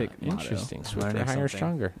Olympic motto. interesting. Swifter, Learning higher, something.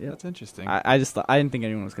 stronger. Yep. That's interesting. I didn't think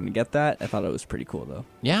anyone was gonna get that. I thought it was pretty cool though.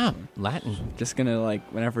 Yeah, Latin. Just gonna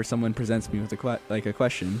whenever someone presents me with a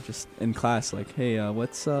question, just in class, like, hey,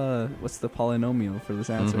 what's the polynomial for this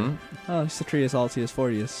answer? Mhm. Oh, Citrius Altius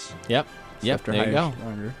Fortius. Yep. Swifter, There you higher, go.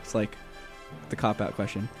 stronger. It's like the cop-out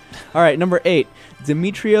question. All right, number 8.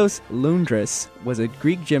 Demetrios Loundris was a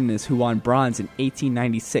Greek gymnast who won bronze in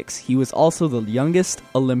 1896. He was also the youngest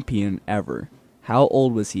Olympian ever. How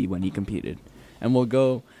old was he when he competed? And we'll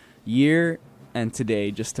go year and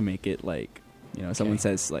today just to make it someone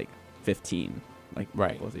says 15,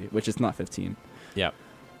 Right. was he? Which is not 15. Yep.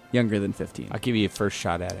 Younger than 15. I'll give you a first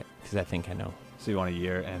shot at it because I think I know. so you want a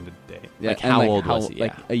year and a day? Yeah, like and how old was he?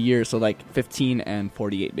 Like Yeah. a year, so 15 and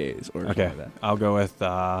 48 days or something Okay, like that. I'll go with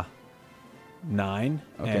 9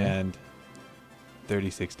 Okay. and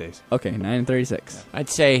 36 days. Okay, 9 and 36. I'd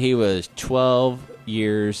say he was 12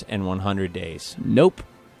 years and 100 days. Nope.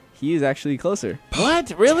 He is actually closer.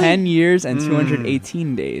 What? Really? 10 years and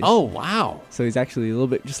 218 days. Oh, wow. So he's actually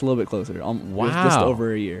just a little bit closer. Just Wow.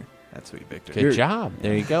 over a year. That's sweet, Victor. Good job.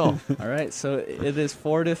 There you go. All right, so it is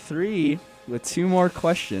 4-3 with 2 more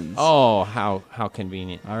questions. Oh, how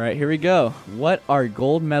convenient. All right, here we go. What are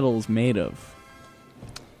gold medals made of?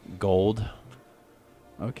 Gold.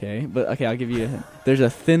 Okay, I'll give you there's a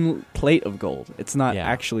thin plate of gold. It's not Yeah.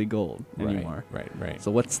 actually gold anymore. Right.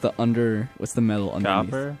 So what's the metal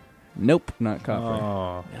underneath? Copper? Nope, not copper.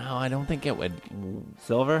 Oh. No, I don't think it would.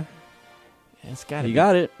 Silver? It's got to You be.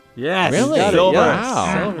 got it. Yes. Really? Got it, Silver. yes.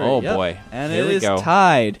 Wow. Silver, Oh, yep. boy. And Here it we is go.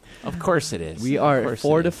 tied. Of course it is. We Of are course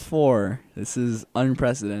 4 it to is. 4. This is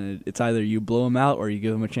unprecedented. It's either you blow them out or you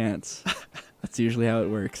give them a chance. That's usually how it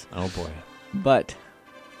works. Oh, boy. But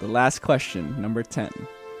the last question, number 10.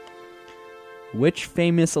 Which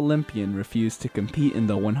famous Olympian refused to compete in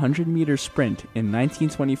the 100-meter sprint in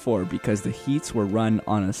 1924 because the heats were run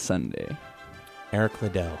on a Sunday? Eric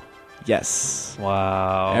Liddell. Yes.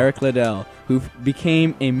 Wow. Eric Liddell, who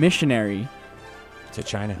became a missionary. To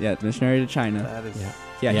China. Yeah, missionary to China. That is. Yeah.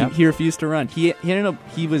 Yeah, Yep. he refused to run. He ended up,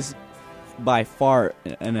 he was by far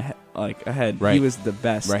ahead. Right. He was the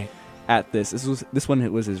best Right. at this. This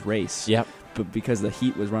one was his race. Yep. But because the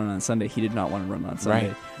heat was running on Sunday, he did not want to run on Sunday.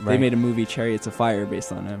 Right, They right. made a movie, Chariots of Fire,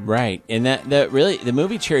 based on him. Right, and that really the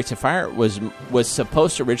movie Chariots of Fire was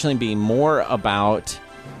supposed to originally be more about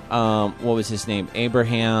what was his name,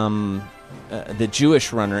 Abraham, the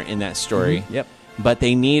Jewish runner in that story. Yep. But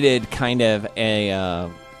they needed kind of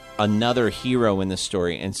another hero in the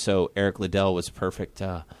story, and so Eric Liddell was perfect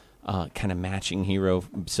kind of matching hero.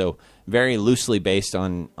 So very loosely based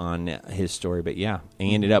on his story, but yeah, and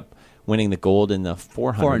he ended up winning the gold in the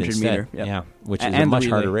 400 instead. meter. Yep. Yeah, which is And a the much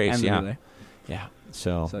relay, harder race. and the Yeah. relay. Yeah.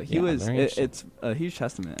 So he yeah, was. very interesting. It's a huge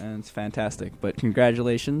testament, and it's fantastic. But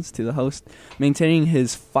congratulations to the host, maintaining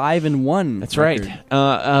his 5-1. That's record.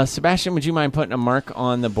 right. Sebastian, would you mind putting a mark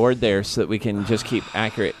on the board there so that we can just keep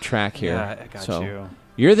accurate track here? Yeah, I got so you.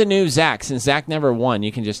 You're the new Zach. Since Zach never won,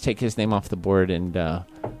 you can just take his name off the board and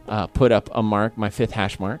put up a mark, my 5th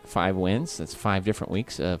hash mark, 5 wins. That's 5 different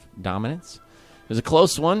weeks of dominance. It was a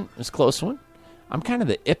close one. I'm kind of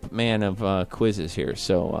the Ip man of quizzes here,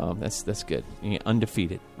 so that's good. You're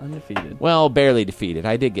undefeated. Undefeated. Well, barely defeated.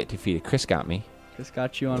 I did get defeated. Chris got me. Just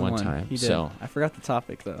got you on One one. time, He did. so- I forgot the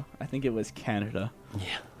topic though. I think it was Canada.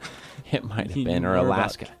 It might have He been, knew or more about-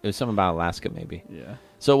 Alaska. It was something about Alaska, maybe. Yeah.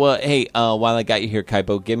 So, hey, while I got you here,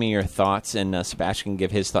 Kaipo, give me your thoughts, and Sebastian can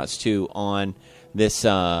give his thoughts, too, on this.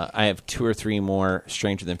 I have 2 or 3 more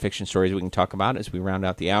Stranger Than Fiction stories we can talk about as we round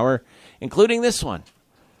out the hour, including this one.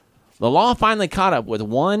 The law finally caught up with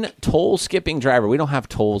one toll-skipping driver. We don't have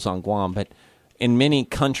tolls on Guam, but in many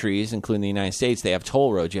countries, including the United States, they have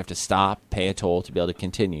toll roads. You have to stop, pay a toll to be able to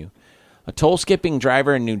continue. A toll-skipping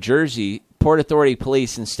driver in New Jersey, Port Authority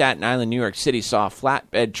police in Staten Island, New York City, saw a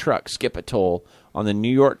flatbed truck skip a toll on the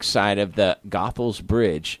New York side of the Goethals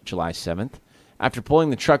Bridge, July 7th. After pulling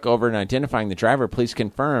the truck over and identifying the driver, police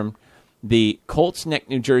confirmed the Colts Neck,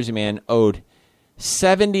 New Jersey man owed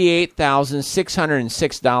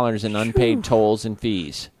 $78,606 in unpaid tolls and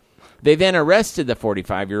fees. They then arrested the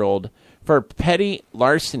 45-year-old for petty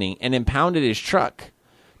larceny and impounded his truck.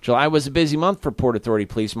 July was a busy month for Port Authority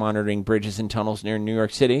police monitoring bridges and tunnels near New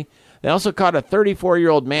York City. They also caught a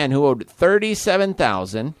 34-year-old man who owed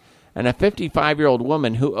 $37,000 and a 55-year-old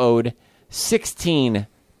woman who owed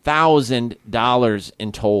 $16,000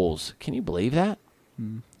 in tolls. Can you believe that?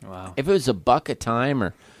 Wow. If it was $1 a time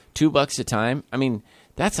or $2 a time, I mean,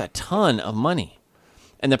 that's a ton of money.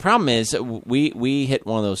 And the problem is we hit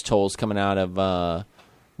one of those tolls coming out of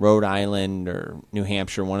Rhode Island or New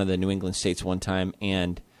Hampshire, one of the New England states one time,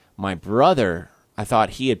 and my brother, I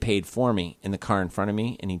thought he had paid for me in the car in front of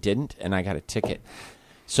me, and he didn't, and I got a ticket.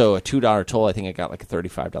 So a $2 toll, I think I got like a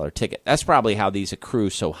 $35 ticket. That's probably how these accrue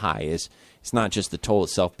so high, is it's not just the toll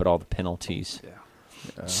itself, but all the penalties.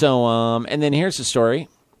 Yeah. So, and then here's the story.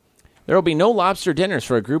 There will be no lobster dinners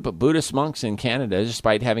for a group of Buddhist monks in Canada,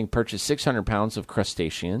 despite having purchased 600 pounds of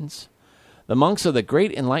crustaceans. The monks of the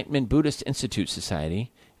Great Enlightenment Buddhist Institute Society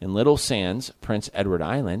in Little Sands, Prince Edward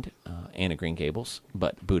Island, Anne of Green Gables,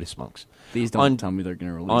 but Buddhist monks. Please don't tell me they're going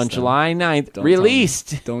to release on them. July 9th, Don't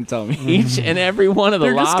released Don't tell me. each and every one of the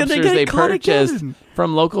They're just gonna lobsters get they caught purchased again.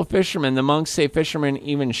 from local fishermen. The monks say fishermen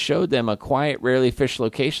even showed them a quiet, rarely fished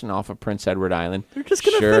location off of Prince Edward Island. They're just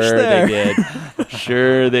gonna sure fish there. They did.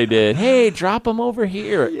 Sure they did. Hey, drop them over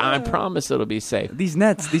here. I promise it'll be safe. These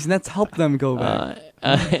nets help them go back.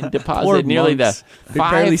 And Poor deposited nearly monks. the They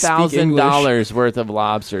barely speak $5,000 worth of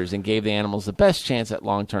lobsters and gave the animals the best chance at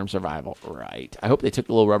long-term survival. Right. I hope they took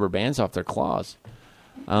the little rubber bands off their claws.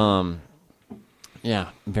 Yeah,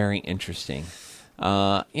 very interesting.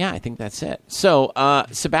 Yeah, I think that's it. So,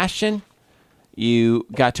 Sebastian, you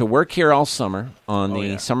got to work here all summer on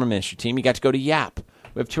the summer ministry team. You got to go to YAP.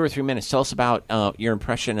 We have 2 or 3 minutes. Tell us about your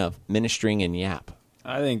impression of ministering in YAP.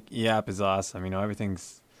 I think YAP is awesome. You know,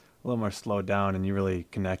 everything's a little more slowed down, and you really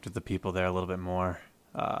connect with the people there a little bit more.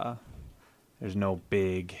 There's no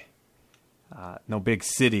big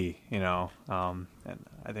city, you know, and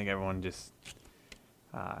I think everyone just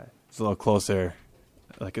it's a little closer.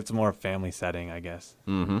 Like, it's a more family setting, I guess.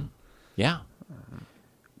 Mm-hmm. Yeah.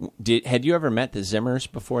 Had you ever met the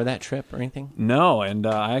Zimmers before that trip or anything? No, and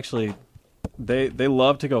I actually, they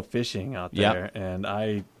love to go fishing out there, Yep.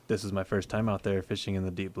 and this is my first time out there fishing in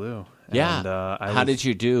the deep blue. Yeah. And, How did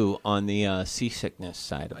you do on the seasickness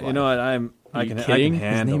side of life? You know what? I can handle.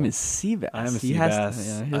 His name is Seabass. I am a He sea has to- bass.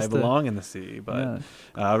 yeah, he I has to- belong in the sea, but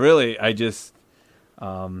really, I just,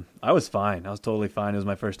 I was fine. I was totally fine. It was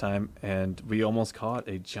my first time, and we almost caught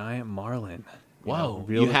a giant marlin. Whoa.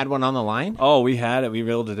 Reeled You had one on the line? Oh, we had it. We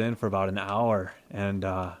reeled it in for about an hour, and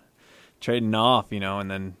trading off, you know,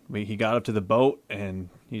 and then he got up to the boat, and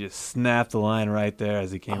he just snapped the line right there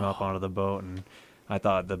as he came up onto the boat, and I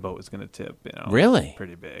thought the boat was going to tip, you know. Really?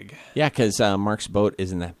 Pretty big. Yeah, because Mark's boat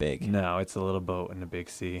isn't that big. No, it's a little boat in the big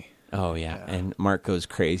sea. Oh, yeah. And Mark goes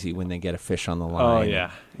crazy when they get a fish on the Oh, line.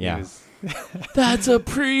 yeah. Yeah. He was, That's a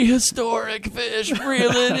prehistoric fish.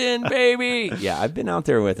 Reel it in, baby. Yeah, I've been out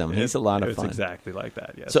there with him. He's a lot of It fun. was exactly like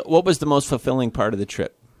that, yes. So what was the most fulfilling part of the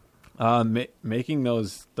trip? Making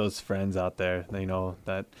those friends out there, you know,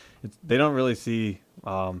 that they don't really see,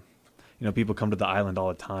 you know, people come to the island all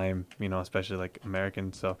the time, you know, especially like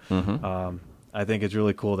Americans. So I think it's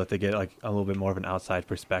really cool that they get like a little bit more of an outside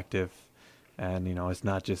perspective, and you know, it's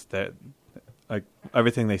not just that, like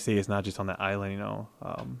everything they see is not just on that island, you know.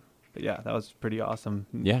 But yeah, that was pretty awesome.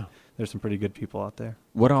 Yeah. There's some pretty good people out there.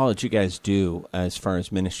 What all did you guys do as far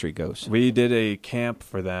as ministry goes? We did a camp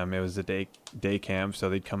for them. It was a day camp, so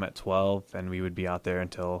they'd come at 12, and we would be out there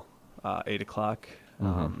until 8 o'clock.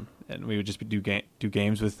 And we would just do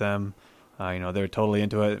games with them. You know, they were totally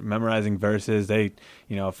into it, memorizing verses. They,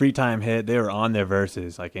 you know, free time hit, they were on their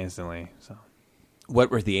verses like instantly. So, What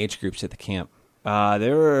were the age groups at the camp? they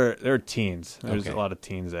were teens. There's Okay. a lot of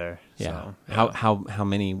teens there. Yeah. So, How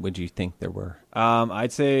many would you think there were?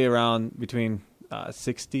 I'd say around between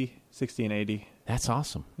 60 and 80. That's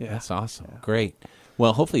awesome. Yeah. That's awesome. Yeah. Great.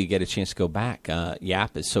 Well, hopefully you get a chance to go back.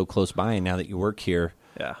 YAP is so close by, and now that you work here,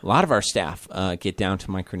 Yeah. a lot of our staff get down to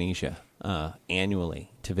Micronesia annually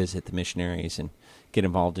to visit the missionaries and get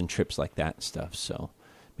involved in trips like that and stuff. So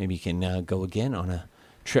maybe you can go again on a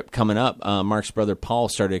trip coming up. Mark's brother Paul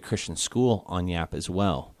started a Christian school on YAP as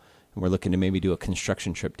well, and we're looking to maybe do a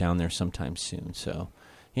construction trip down there sometime soon. So,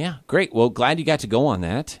 yeah, great. Well, glad you got to go on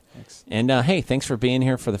that. Thanks. And, hey, thanks for being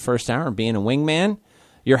here for the first hour and being a wingman.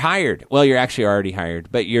 You're hired. Well, you're actually already hired,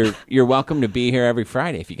 but you're welcome to be here every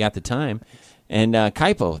Friday if you got the time. And,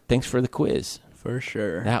 Kaipo, thanks for the quiz. For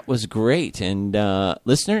sure. That was great. And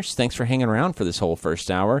listeners, thanks for hanging around for this whole first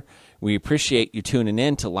hour. We appreciate you tuning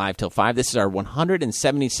in to Live Till 5. This is our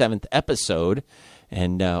 177th episode,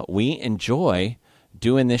 and we enjoy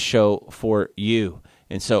doing this show for you.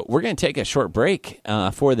 And so we're going to take a short break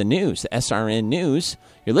for the news, the SRN News.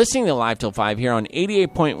 You're listening to Live Till 5 here on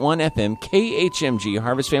 88.1 FM KHMG,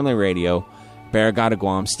 Harvest Family Radio, Barrigada,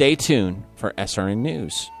 Guam. Stay tuned for SRN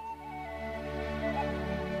News.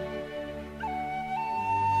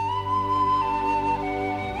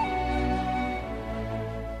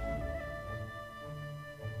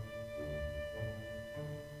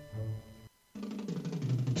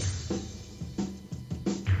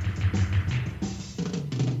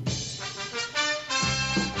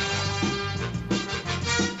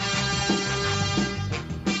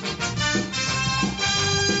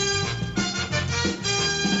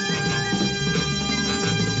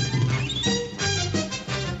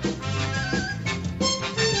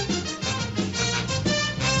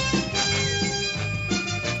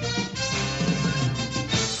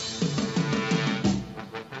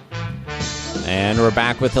 And we're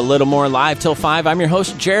back with a little more Live Till 5. I'm your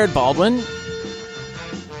host, Jared Baldwin,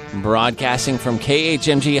 broadcasting from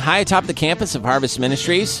KHMG high atop the campus of Harvest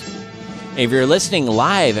Ministries. If you're listening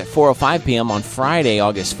live at 4:05 p.m. on Friday,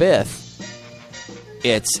 August 5th,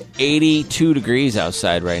 it's 82 degrees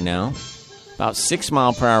outside right now. About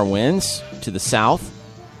 6-mile-per-hour winds to the south.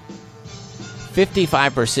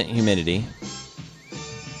 55% humidity.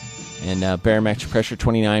 And barometric pressure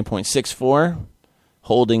 29.64.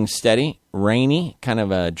 Holding steady. Rainy. Kind of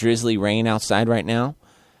a drizzly rain outside right now.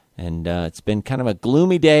 And it's been kind of a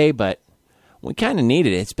gloomy day, but we kind of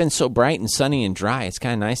needed it. It's been so bright and sunny and dry. It's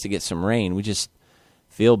kind of nice to get some rain. We just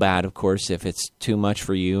feel bad, of course, if it's too much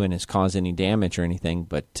for you and has caused any damage or anything.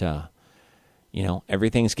 But,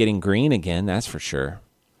 everything's getting green again, that's for sure.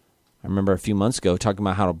 I remember a few months ago talking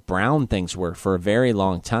about how brown things were for a very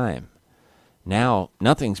long time. Now,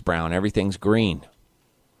 nothing's brown. Everything's green.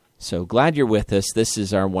 So glad you're with us. This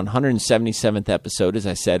is our 177th episode, as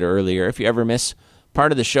I said earlier. If you ever miss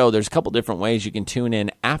part of the show, there's a couple different ways you can tune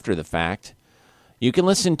in after the fact. You can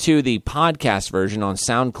listen to the podcast version on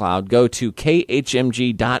SoundCloud. Go to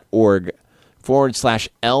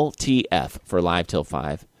khmg.org/LTF for Live Till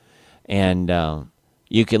 5. And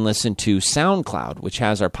you can listen to SoundCloud, which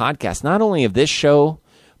has our podcast, not only of this show,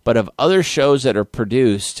 but of other shows that are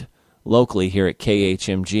produced locally here at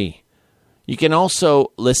KHMG. You can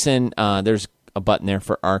also listen, there's a button there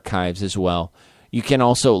for archives as well. You can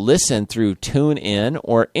also listen through TuneIn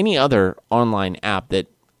or any other online app that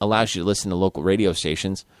allows you to listen to local radio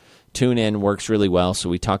stations. TuneIn works really well, so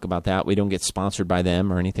we talk about that. We don't get sponsored by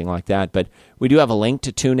them or anything like that, but we do have a link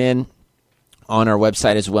to TuneIn on our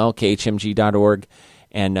website as well, khmg.org,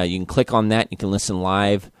 and you can click on that. You can listen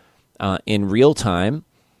live in real time.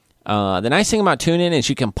 The nice thing about TuneIn is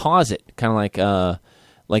you can pause it, kind of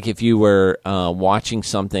like if you were watching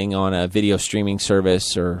something on a video streaming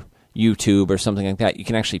service or YouTube or something like that. You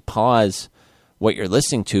can actually pause what you're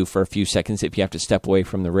listening to for a few seconds if you have to step away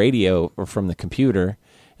from the radio or from the computer,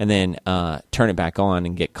 and then turn it back on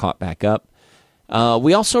and get caught back up.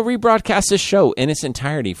 We also rebroadcast this show in its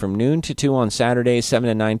entirety from noon to 2 on Saturdays, 7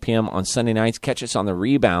 to 9 p.m. on Sunday nights. Catch us on the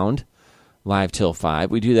rebound, Live Till 5.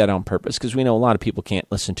 We do that on purpose because we know a lot of people can't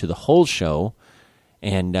listen to the whole show,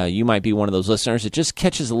 and you might be one of those listeners. It just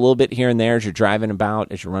catches a little bit here and there as you're driving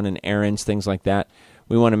about, as you're running errands, things like that.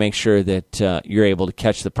 We want to make sure that you're able to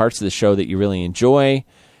catch the parts of the show that you really enjoy.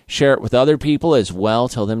 Share it with other people as well.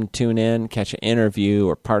 Tell them to tune in, catch an interview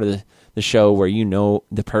or part of the show where you know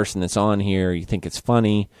the person that's on here, you think it's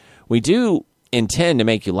funny. We do intend to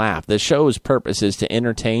make you laugh. The show's purpose is to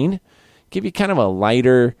entertain, give you kind of a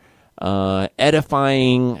lighter,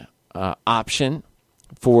 edifying option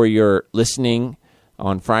for your listening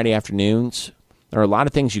on Friday afternoons. There are a lot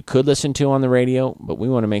of things you could listen to on the radio, but we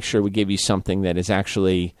want to make sure we give you something that is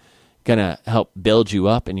actually going to help build you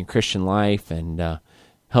up in your Christian life and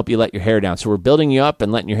help you let your hair down. So we're building you up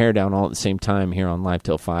and letting your hair down all at the same time here on Live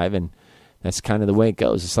Till 5, and that's kind of the way it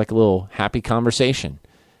goes. It's like a little happy conversation,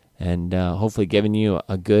 and hopefully giving you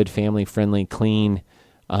a good, family-friendly, clean,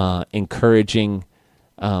 encouraging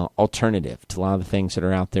alternative to a lot of the things that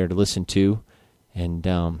are out there to listen to.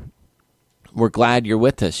 And we're glad you're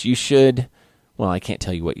with us. You should... Well, I can't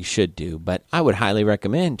tell you what you should do, but I would highly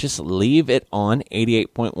recommend just leave it on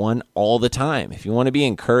 88.1 all the time. If you want to be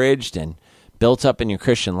encouraged and built up in your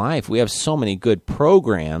Christian life, we have so many good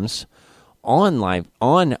programs on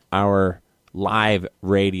our live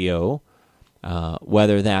radio,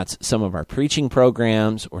 whether that's some of our preaching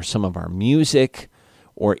programs or some of our music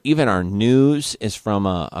or even our news is from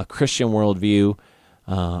a Christian worldview.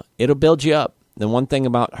 It'll build you up. The one thing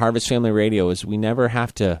about Harvest Family Radio is we never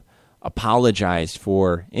have to apologize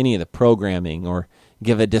for any of the programming or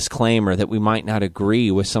give a disclaimer that we might not agree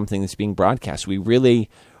with something that's being broadcast. We really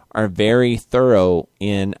are very thorough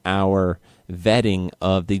in our vetting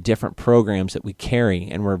of the different programs that we carry,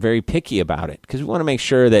 and we're very picky about it because we want to make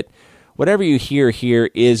sure that whatever you hear here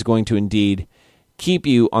is going to indeed keep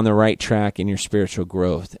you on the right track in your spiritual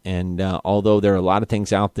growth. And although there are a lot of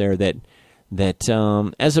things out there that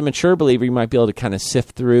as a mature believer you might be able to kind of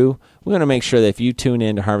sift through, we want to make sure that if you tune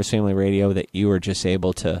in to Harvest Family Radio that you are just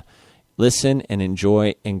able to listen and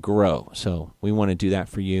enjoy and grow. So we want to do that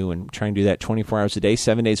for you and try and do that 24 hours a day,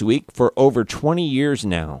 7 days a week. For over 20 years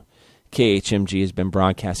now, KHMG has been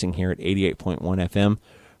broadcasting here at 88.1 FM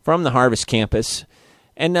from the Harvest campus.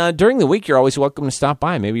 And during the week, you're always welcome to stop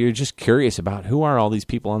by. Maybe you're just curious about who are all these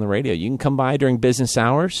people on the radio. You can come by during business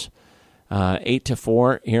hours. 8 to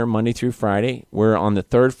 4 here Monday through Friday. We're on the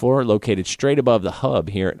third floor, located straight above the hub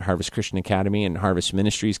here at Harvest Christian Academy and Harvest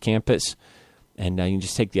Ministries campus. And you can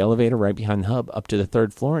just take the elevator right behind the hub up to the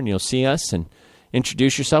third floor, and you'll see us. And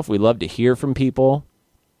introduce yourself. We love to hear from people.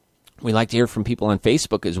 We like to hear from people on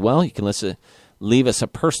Facebook as well. You can leave us a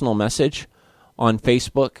personal message on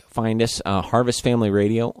Facebook. Find us, Harvest Family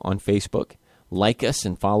Radio on Facebook. Like us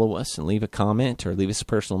and follow us and leave a comment or leave us a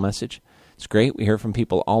personal message. It's great. We hear from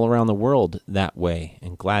people all around the world that way,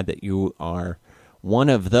 and glad that you are one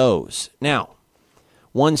of those. Now,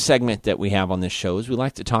 one segment that we have on this show is we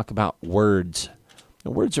like to talk about words. The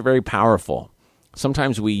words are very powerful.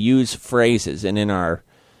 Sometimes we use phrases, and in our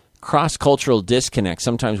cross-cultural disconnect,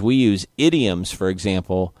 sometimes we use idioms, for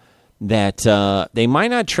example, that they might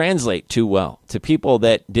not translate too well to people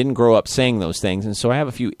that didn't grow up saying those things. And so I have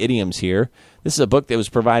a few idioms here. This is a book that was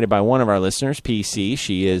provided by one of our listeners, PC.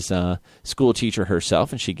 She is a school teacher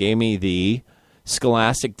herself, and she gave me the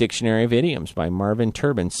Scholastic Dictionary of Idioms by Marvin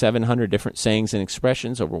Turbin. 700 different sayings and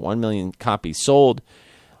expressions, over 1 million copies sold.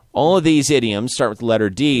 All of these idioms start with the letter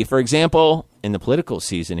D. For example, in the political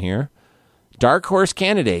season here, dark horse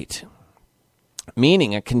candidate,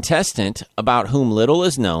 meaning a contestant about whom little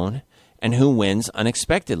is known and who wins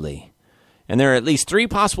unexpectedly. And there are at least 3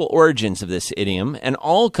 possible origins of this idiom, and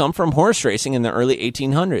all come from horse racing in the early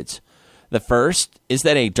 1800s. The first is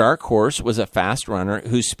that a dark horse was a fast runner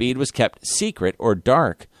whose speed was kept secret or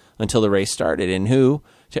dark until the race started, and who,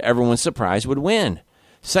 to everyone's surprise, would win.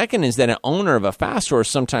 Second is that an owner of a fast horse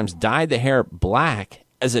sometimes dyed the hair black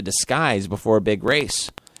as a disguise before a big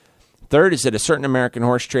race. Third is that a certain American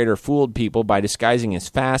horse trader fooled people by disguising his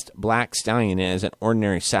fast black stallion as an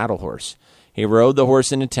ordinary saddle horse. He rode the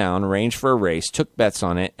horse into town, arranged for a race, took bets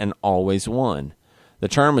on it, and always won. The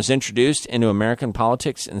term was introduced into American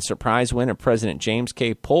politics in the surprise win of President James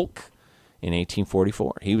K. Polk in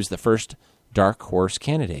 1844. He was the first dark horse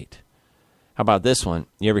candidate. How about this one?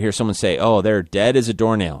 You ever hear someone say, "Oh, they're dead as a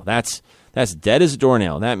doornail"? That's dead as a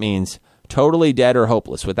doornail. That means totally dead or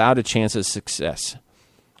hopeless, without a chance of success.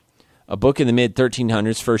 A book in the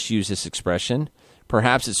mid-1300s first used this expression.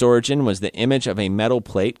 Perhaps its origin was the image of a metal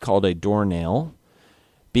plate called a doornail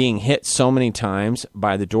being hit so many times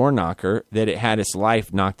by the door knocker that it had its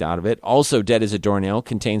life knocked out of it. Also, dead as a doornail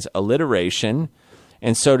contains alliteration,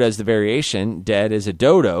 and so does the variation, dead as a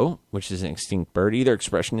dodo, which is an extinct bird. Either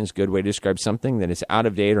expression is a good way to describe something that is out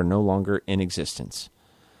of date or no longer in existence.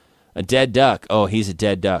 A dead duck. Oh, he's a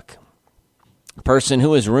dead duck. A person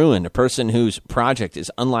who is ruined, a person whose project is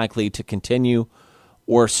unlikely to continue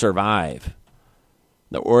or survive.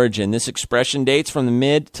 The origin. This expression dates from the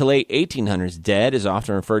mid to late 1800s. Dead is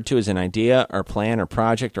often referred to as an idea or plan or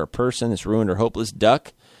project or person that's ruined or hopeless.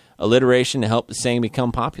 Duck, alliteration to help the saying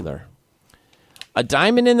become popular. A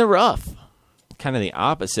diamond in the rough. Kind of the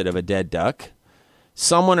opposite of a dead duck.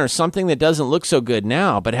 Someone or something that doesn't look so good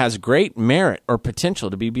now, but has great merit or potential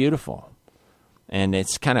to be beautiful. And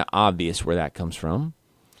it's kind of obvious where that comes from.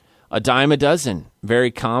 A dime a dozen,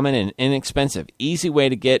 very common and inexpensive, easy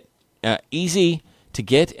to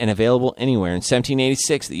get and available anywhere. In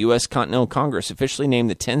 1786, the U.S. Continental Congress officially named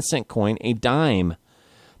the 10-cent coin a dime.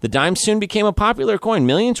 The dime soon became a popular coin.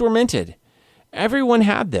 Millions were minted. Everyone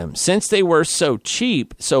had them. Since they were so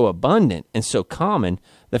cheap, so abundant, and so common,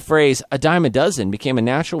 the phrase "a dime a dozen" became a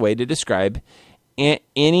natural way to describe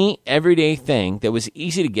any everyday thing that was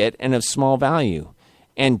easy to get and of small value.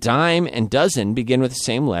 And dime and dozen begin with the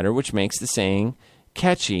same letter, which makes the saying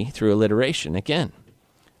catchy through alliteration. Again,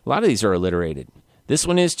 a lot of these are alliterated. This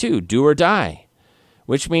one is too, do or die,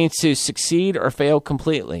 which means to succeed or fail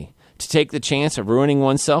completely, to take the chance of ruining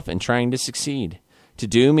oneself and trying to succeed. To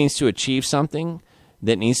do means to achieve something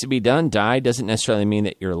that needs to be done. Die doesn't necessarily mean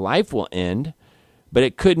that your life will end, but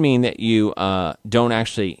it could mean that you don't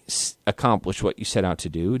actually accomplish what you set out to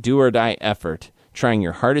do. Do or die effort, trying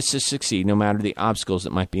your hardest to succeed no matter the obstacles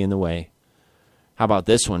that might be in the way. How about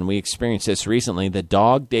this one? We experienced this recently. The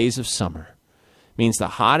dog days of summer means the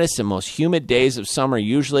hottest and most humid days of summer,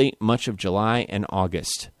 usually much of July and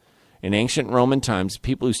August. In ancient Roman times,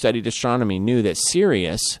 people who studied astronomy knew that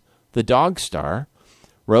Sirius, the dog star,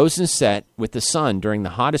 rose and set with the sun during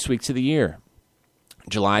the hottest weeks of the year,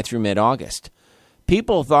 July through mid-August.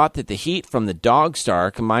 People thought that the heat from the dog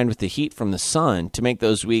star combined with the heat from the sun would make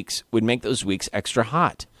those weeks extra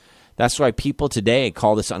hot. That's why people today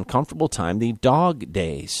call this uncomfortable time the dog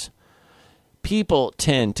days. People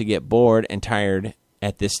tend to get bored and tired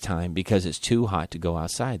at this time because it's too hot to go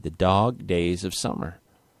outside. The dog days of summer.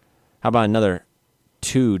 How about another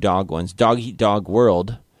 2 dog ones? Dog Eat Dog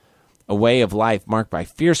World, a way of life marked by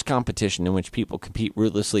fierce competition in which people compete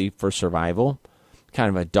ruthlessly for survival. Kind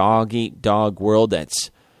of a dog-eat-dog world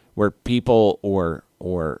that's where people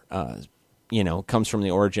comes from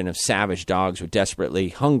the origin of savage dogs who were desperately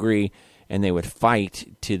hungry, and they would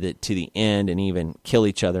fight to the end and even kill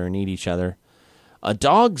each other and eat each other. A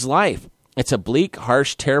dog's life It's a bleak,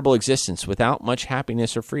 harsh, terrible existence without much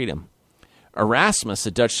happiness or freedom. Erasmus, a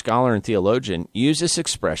Dutch scholar and theologian, used this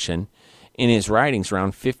expression in his writings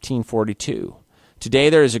around 1542. Today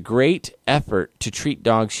there is a great effort to treat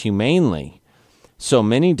dogs humanely, so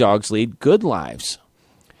many dogs lead good lives.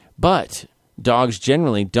 But dogs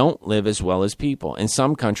generally don't live as well as people. In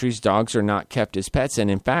some countries, dogs are not kept as pets, and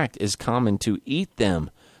in fact, it is common to eat them.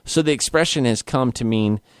 So the expression has come to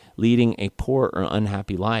mean leading a poor or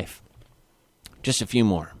unhappy life. Just a few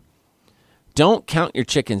more. Don't count your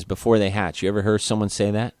chickens before they hatch. You ever heard someone say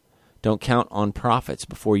that? Don't count on profits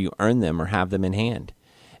before you earn them or have them in hand.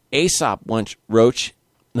 Aesop once wrote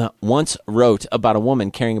about a woman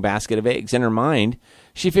carrying a basket of eggs. In her mind,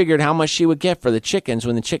 she figured how much she would get for the chickens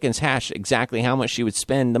when the chickens hatched, exactly how much she would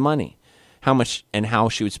spend the money, how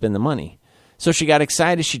she would spend the money. So she got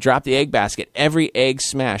excited. She dropped the egg basket. Every egg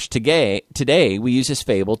smashed. Today, we use this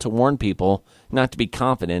fable to warn people not to be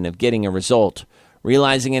confident of getting a result,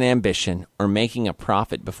 realizing an ambition, or making a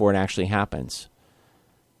profit before it actually happens.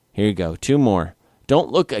 Here you go. 2 more.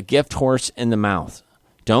 Don't look a gift horse in the mouth.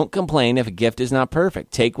 Don't complain if a gift is not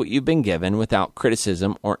perfect. Take what you've been given without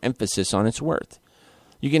criticism or emphasis on its worth.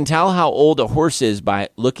 You can tell how old a horse is by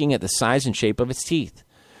looking at the size and shape of its teeth.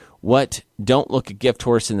 What "don't look a gift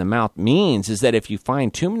horse in the mouth" means is that if you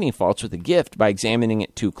find too many faults with a gift by examining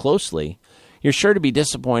it too closely, you're sure to be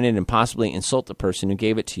disappointed and possibly insult the person who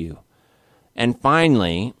gave it to you. And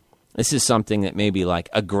finally, this is something that maybe like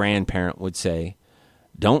a grandparent would say,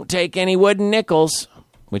 don't take any wooden nickels,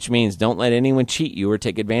 which means don't let anyone cheat you or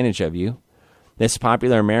take advantage of you. This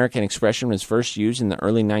popular American expression was first used in the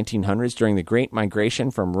early 1900s during the Great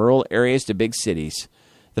Migration from rural areas to big cities.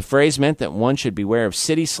 The phrase meant that one should beware of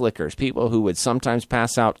city slickers, people who would sometimes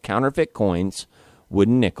pass out counterfeit coins,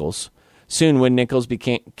 wooden nickels. Soon, wooden nickels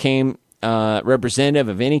became representative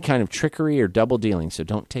of any kind of trickery or double dealing, so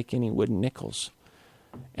don't take any wooden nickels.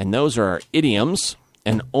 And those are our idioms,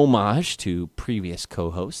 an homage to previous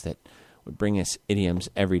co-hosts that would bring us idioms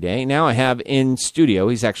every day. Now I have in studio,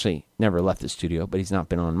 he's actually never left the studio, but he's not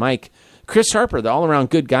been on mic, Chris Harper, the all-around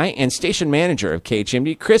good guy and station manager of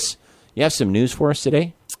KHMD. Chris, you have some news for us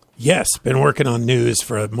today? Yes, been working on news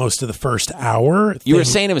for most of the first hour. You were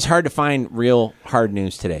saying it was hard to find real hard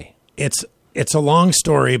news today. It's a long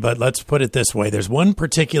story, but let's put it this way. There's one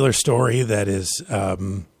particular story that is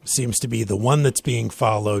seems to be the one that's being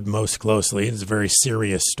followed most closely. It's a very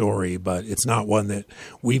serious story, but it's not one that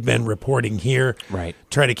we've been reporting here. Right.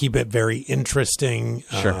 Try to keep it very interesting,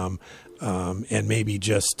 Sure. And maybe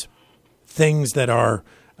just things that are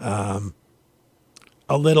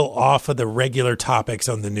a little off of the regular topics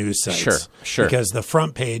on the news sites. Sure. Because the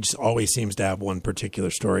front page always seems to have one particular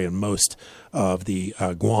story in most of the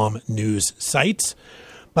Guam news sites.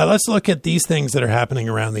 But let's look at these things that are happening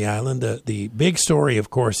around the island. The big story, of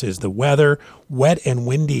course, is the weather. Wet and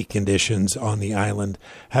windy conditions on the island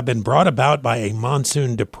have been brought about by a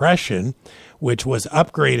monsoon depression, which was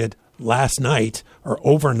upgraded last night or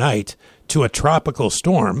overnight to a tropical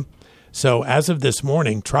storm. So as of this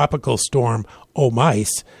morning, Tropical Storm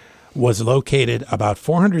Omais was located about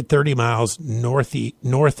 430 miles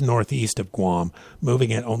northeast of Guam,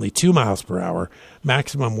 moving at only 2 miles per hour.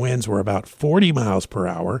 Maximum winds were about 40 miles per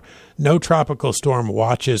hour. No tropical storm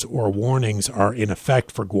watches or warnings are in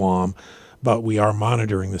effect for Guam, but we are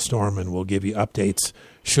monitoring the storm and we'll give you updates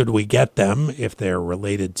should we get them if they're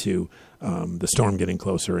related to the storm getting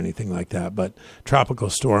closer or anything like that. But Tropical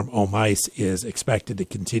Storm Omais is expected to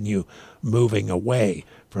continue moving away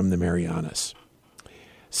from the Marianas.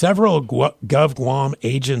 Several GovGuam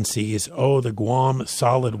agencies owe the Guam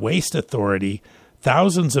Solid Waste Authority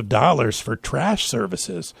thousands of dollars for trash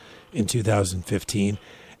services in 2015.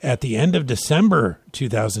 At the end of December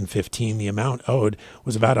 2015, the amount owed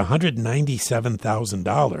was about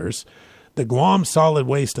 $197,000. The Guam Solid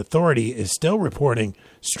Waste Authority is still reporting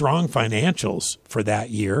strong financials for that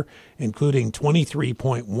year, including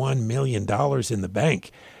 $23.1 million in the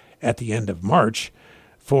bank at the end of March.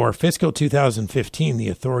 For fiscal 2015, the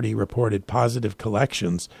authority reported positive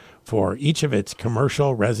collections for each of its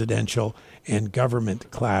commercial, residential, and government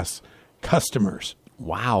class customers.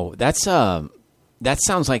 Wow, that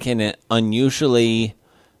sounds like an unusually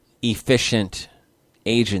efficient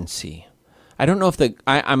agency. I don't know if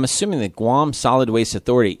I'm assuming the Guam Solid Waste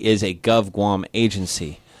Authority is a GovGuam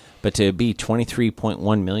agency, but to be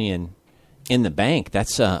 $23.1 million in the bank,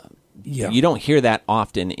 that's you don't hear that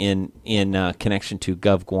often in connection to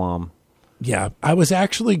GovGuam. Yeah, I was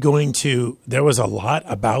actually there was a lot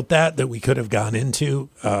about that we could have gone into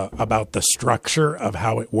about the structure of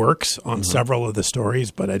how it works on several of the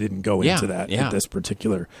stories, but I didn't go into that in this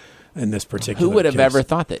particular Who would have case. ever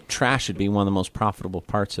thought that trash would be one of the most profitable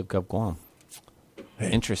parts of GovGuam?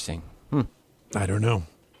 Interesting. I don't know.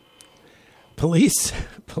 Police.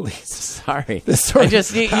 Sorry. This story- I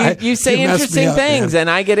just you say you messed me interesting up, things, man. and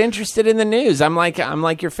I get interested in the news. I'm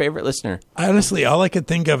like your favorite listener. Honestly, all I could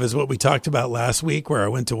think of is what we talked about last week, where I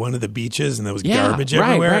went to one of the beaches and there was Yeah, garbage right,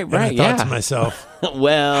 everywhere. right, and I right, thought yeah. to myself,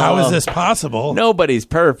 Well, how is this possible? Nobody's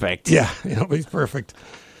perfect. Yeah, nobody's perfect.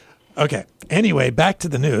 Okay. Anyway, back to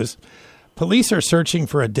the news. Police are searching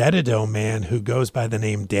for a Dededo man who goes by the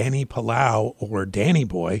name Danny Palau, or Danny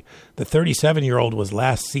Boy. The 37-year-old was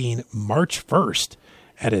last seen March 1st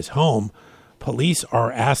at his home. Police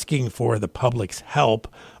are asking for the public's help.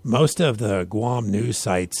 Most of the Guam news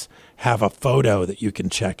sites have a photo that you can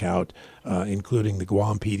check out, including the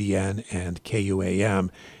Guam PDN and KUAM.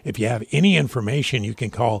 If you have any information, you can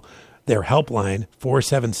call their helpline,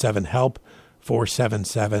 477-HELP,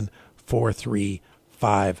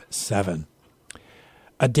 477-4357.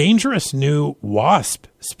 A dangerous new wasp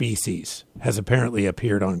species has apparently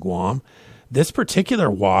appeared on Guam. This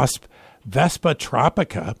particular wasp, Vespa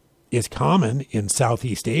tropica, is common in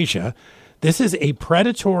Southeast Asia. This is a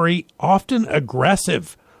predatory, often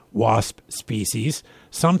aggressive wasp species,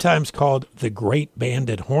 sometimes called the great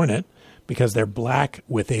banded hornet because they're black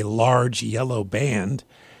with a large yellow band.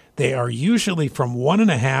 They are usually from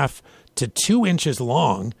 1.5 to 2 inches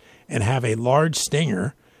long and have a large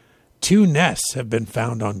stinger. 2 nests have been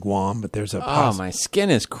found on Guam, but there's a My skin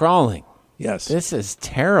is crawling. yes. This is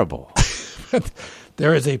terrible.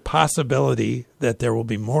 There is a possibility that there will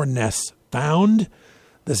be more nests found.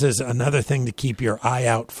 This is another thing to keep your eye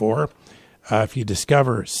out for. If you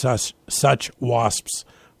discover such wasps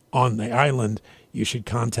on the island, you should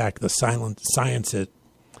contact the scientists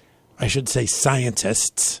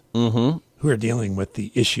who are dealing with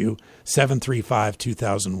the issue.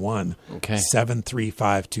 735-2001. Okay.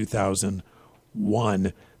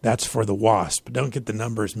 735-2001. That's for the wasp. Don't get the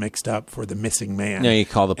numbers mixed up for the missing man. No, you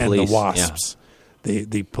call the police. And the wasps.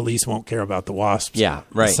 The police won't care about the wasps. Yeah,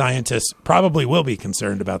 right. The scientists probably will be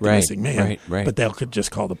concerned about the Right, missing man, right. but they'll could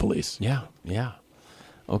just call the police. Yeah.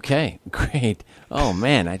 Okay, great. Oh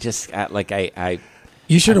man, I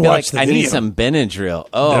You should have feel watched like the video. I need some Benadryl.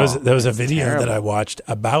 Oh, There was a video terrible. that I watched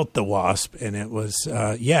about the wasp, and it was,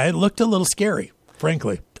 it looked a little scary,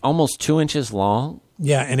 frankly. Almost 2 inches long.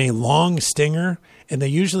 Yeah, and a long stinger, and they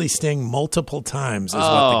usually sting multiple times, is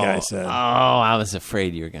what the guy said. Oh, I was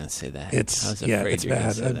afraid you were going to say that. I was afraid it's you were going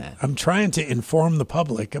bad. to say that. I'm trying to inform the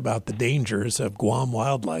public about the dangers of Guam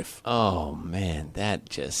wildlife. Oh man, that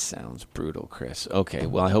just sounds brutal, Chris. Okay,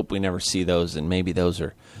 well, I hope we never see those, and maybe those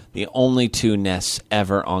are the only 2 nests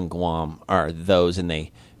ever on Guam are those, and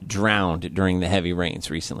they drowned during the heavy rains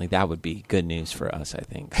recently. That would be good news for us, I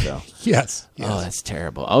think. So. Yes. Oh, that's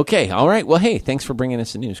terrible. Okay, all right. Well, hey, thanks for bringing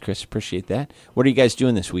us the news, Chris. Appreciate that. What are you guys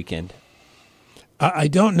doing this weekend? I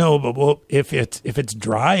don't know, but if it's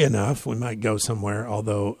dry enough, we might go somewhere.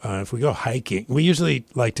 Although if we go hiking, we usually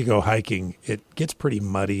like to go hiking. It gets pretty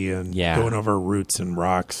muddy and going over roots and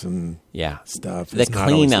rocks and stuff. The It's not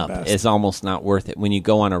always the cleanup best. is almost not worth it when you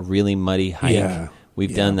go on a really muddy hike. Yeah.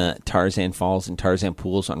 We've done the Tarzan Falls and Tarzan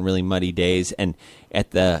Pools on really muddy days, and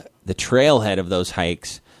at the trailhead of those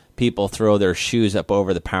hikes, people throw their shoes up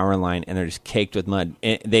over the power line, and they're just caked with mud.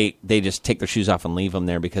 They just take their shoes off and leave them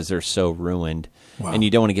there because they're so ruined. Wow. And you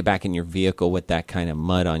don't want to get back in your vehicle with that kind of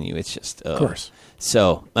mud on you. It's just, Of course.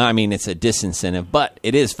 So, I mean, it's a disincentive, but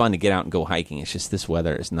it is fun to get out and go hiking. It's just this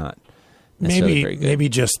weather is not necessarily very good. Maybe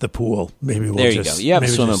just the pool. Maybe we'll There you just, go. You have a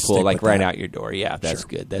maybe swimming just pool stick like with right that. out your door. Yeah, that's Sure.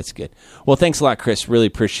 good. That's good. Well, thanks a lot, Chris. Really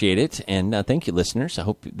appreciate it. And thank you, listeners. I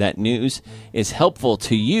hope that news is helpful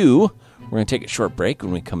to you. We're going to take a short break.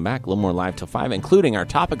 When we come back, a little more Live Till 5, including our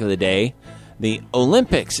topic of the day. The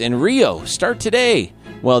Olympics in Rio start today.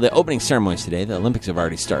 Well, the opening ceremonies today. The Olympics have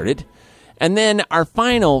already started. And then our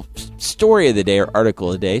final story of the day or article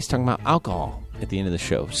of the day is talking about alcohol at the end of the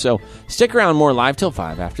show. So stick around, more Live Till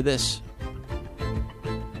 5 after this.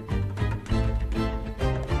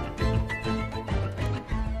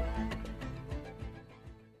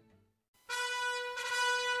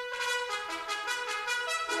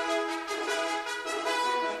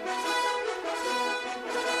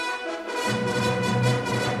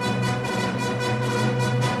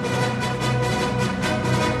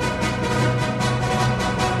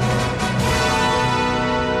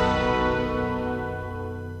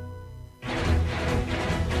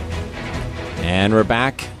 And we're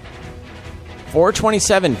back.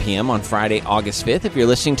 4:27 p.m. on Friday, August 5th, if you're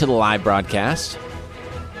listening to the live broadcast.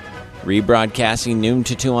 Rebroadcasting noon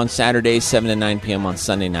to 2 on Saturdays, 7 to 9 p.m. on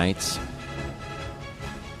Sunday nights.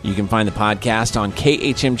 You can find the podcast on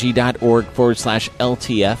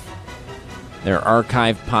khmg.org/LTF. There are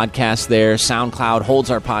archived podcasts there. SoundCloud holds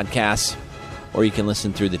our podcasts. or you can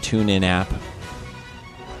listen through the TuneIn app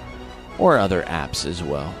or other apps as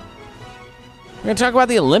well. We're going to talk about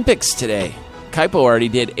the Olympics today. Kaipo already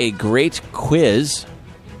did a great quiz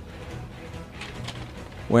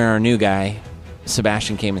where our new guy,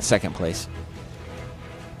 Sebastian, came in second place.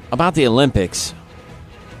 About the Olympics,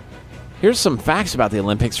 here's some facts about the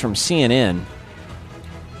Olympics from CNN.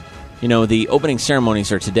 You know, the opening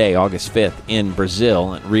ceremonies are today, August 5th, in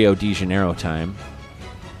Brazil, at Rio de Janeiro time.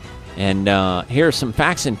 And here are some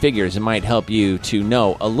facts and figures that might help you to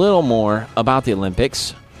know a little more about the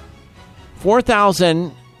Olympics.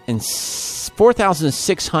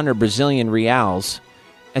 4,600 Brazilian reals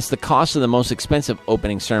as the cost of the most expensive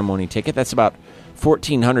opening ceremony ticket. That's about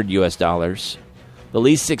 $1,400 US. The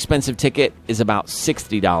least expensive ticket is about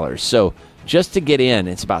 $60. So just to get in,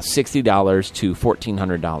 it's about $60 to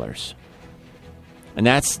 $1,400. And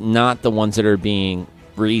that's not the ones that are being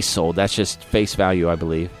resold. That's just face value, I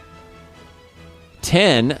believe.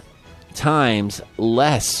 10 times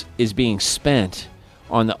less is being spent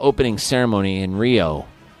on the opening ceremony in Rio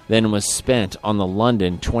than was spent on the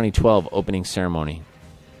London 2012 opening ceremony.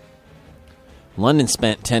 London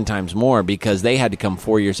spent 10 times more because they had to come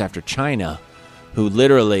 4 years after China, who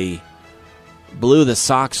literally blew the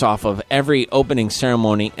socks off of every opening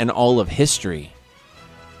ceremony in all of history.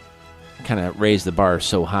 Kind of raised the bar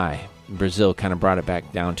so high. Brazil kind of brought it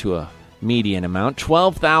back down to a median amount.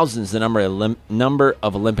 12,000 is the number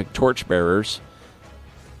of Olympic torchbearers.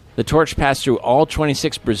 The torch passed through all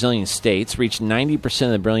 26 Brazilian states, reached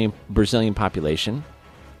 90% of the Brazilian population.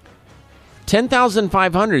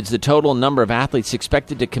 10,500 is the total number of athletes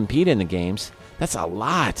expected to compete in the games. That's a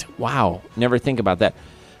lot. Wow. Never think about that.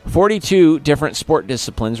 42 different sport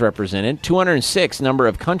disciplines represented. 206 number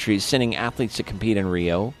of countries sending athletes to compete in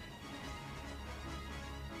Rio.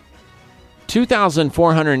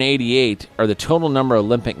 2,488 are the total number of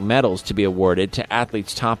Olympic medals to be awarded to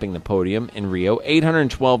athletes topping the podium in Rio.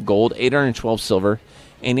 812 gold, 812 silver,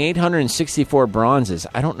 and 864 bronzes.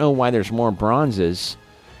 I don't know why there's more bronzes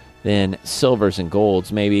than silvers and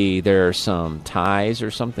golds. Maybe there are some ties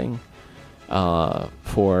or something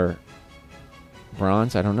for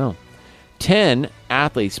bronze. I don't know. 10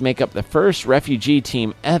 athletes make up the first refugee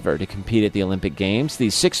team ever to compete at the Olympic Games.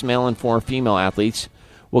 These 6 male and 4 female athletes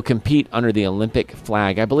will compete under the Olympic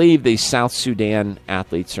flag. I believe the South Sudan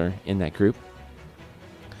athletes are in that group.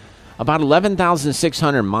 About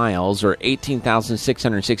 11,600 miles, or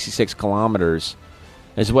 18,666 kilometers,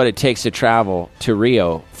 is what it takes to travel to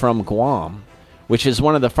Rio from Guam, which is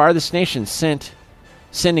one of the farthest nations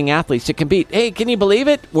sending athletes to compete. Hey, can you believe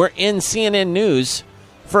it? We're in CNN News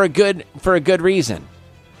for a good reason.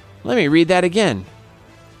 Let me read that again.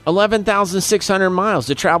 11,600 miles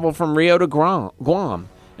to travel from Rio to Guam.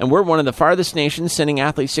 And we're one of the farthest nations sending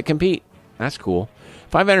athletes to compete. That's cool.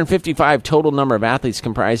 555 total number of athletes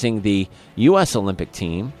comprising the U.S. Olympic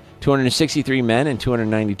team. 263 men and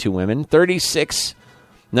 292 women. 36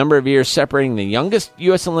 number of years separating the youngest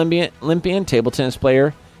U.S. Olympian table tennis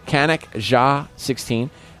player, Kanak Jha, 16,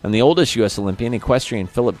 and the oldest U.S. Olympian, equestrian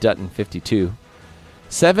Philip Dutton, 52.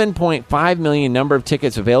 7.5 million number of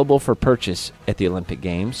tickets available for purchase at the Olympic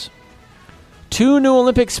Games. 2 new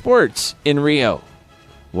Olympic sports in Rio.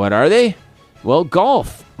 What are they? Well,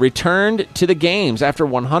 golf returned to the games after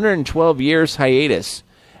 112 years hiatus,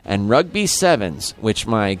 and rugby sevens, which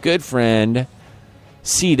my good friend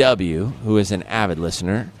CW, who is an avid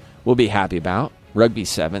listener, will be happy about. Rugby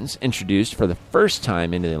sevens introduced for the first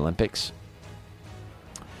time into the Olympics.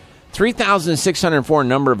 3,604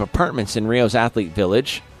 number of apartments in Rio's Athlete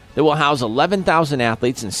Village that will house 11,000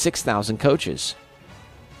 athletes and 6,000 coaches.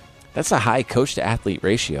 That's a high coach-to-athlete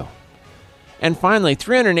ratio. And finally,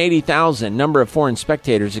 380,000 number of foreign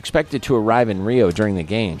spectators expected to arrive in Rio during the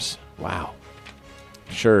Games. Wow.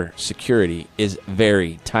 Sure, security is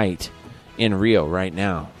very tight in Rio right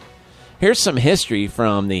now. Here's some history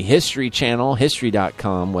from the History Channel,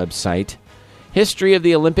 History.com website. History of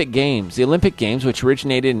the Olympic Games. The Olympic Games, which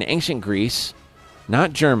originated in ancient Greece,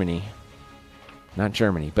 not Germany,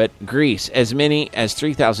 but Greece, as many as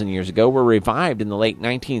 3,000 years ago, were revived in the late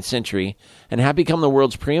 19th century and have become the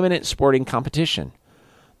world's preeminent sporting competition.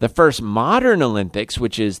 The first modern Olympics,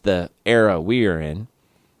 which is the era we are in,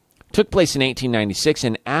 took place in 1896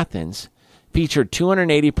 in Athens, featured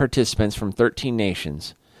 280 participants from 13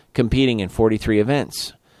 nations, competing in 43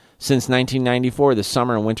 events. Since 1994, the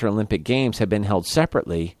Summer and Winter Olympic Games have been held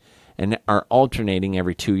separately and are alternating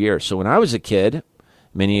every 2 years. So when I was a kid,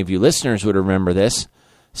 many of you listeners would remember this,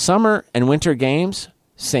 Summer and Winter Games,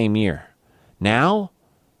 same year. Now,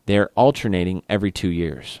 they're alternating every 2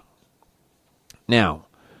 years. Now,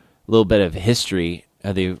 a little bit of history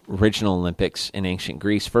of the original Olympics in ancient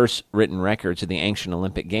Greece. First written records of the ancient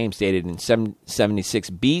Olympic Games dated in 776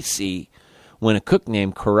 BC, when a cook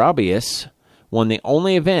named Corobius won the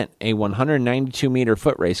only event, a 192-meter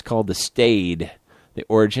foot race called the Stade, the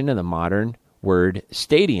origin of the modern word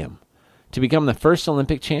stadium, to become the first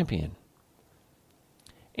Olympic champion.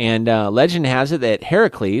 And legend has it that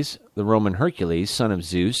Heracles, the Roman Hercules, son of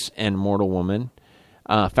Zeus and mortal woman,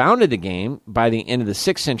 founded the game. By the end of the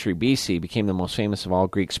 6th century BC, became the most famous of all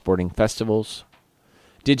Greek sporting festivals.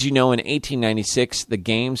 Did you know in 1896 the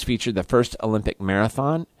Games featured the first Olympic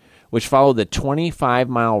marathon, which followed the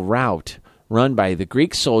 25-mile route run by the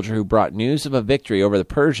Greek soldier who brought news of a victory over the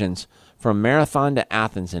Persians from Marathon to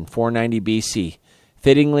Athens in 490 BC.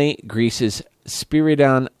 Fittingly, Greece's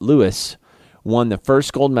Spiridon Louis won the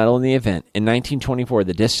first gold medal in the event. In 1924,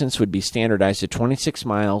 the distance would be standardized to 26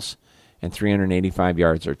 miles and 385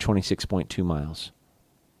 yards, or 26.2 miles.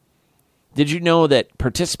 Did you know that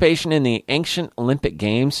participation in the ancient Olympic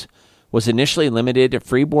Games was initially limited to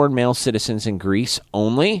freeborn male citizens in Greece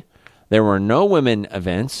only? There were no women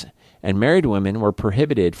events, and married women were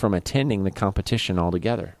prohibited from attending the competition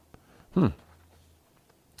altogether.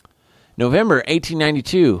 November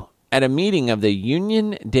 1892, at a meeting of the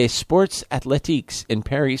Union des Sports Athletiques in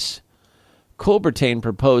Paris, Coubertin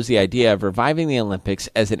proposed the idea of reviving the Olympics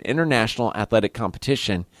as an international athletic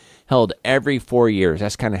competition held every 4 years.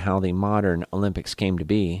 That's kind of how the modern Olympics came to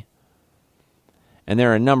be. And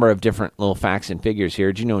there are a number of different little facts and figures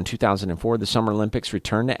here. Did you know in 2004, the Summer Olympics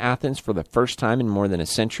returned to Athens for the first time in more than a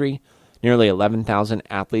century? Nearly 11,000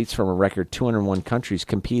 athletes from a record 201 countries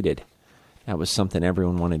competed. That was something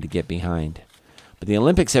everyone wanted to get behind. But the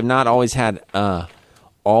Olympics have not always had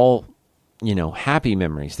all, happy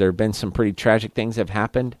memories. There have been some pretty tragic things that have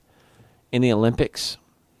happened in the Olympics.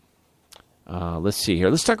 Let's see here.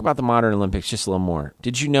 Let's talk about the modern Olympics just a little more.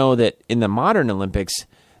 Did you know that in the modern Olympics,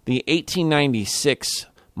 the 1896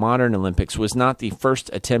 modern Olympics was not the first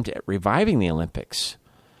attempt at reviving the Olympics?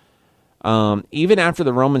 Even after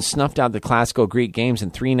the Romans snuffed out the classical Greek games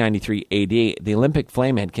in 393 AD, the Olympic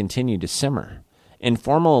flame had continued to simmer.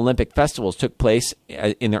 Informal Olympic festivals took place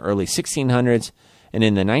in the early 1600s, and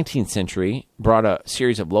in the 19th century brought a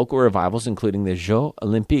series of local revivals, including the Jeux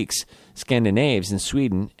Olympiques Scandinaves in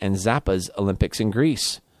Sweden and Zappa's Olympics in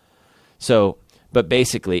Greece. But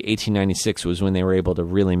basically, 1896 was when they were able to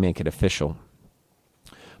really make it official.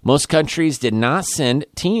 Most countries did not send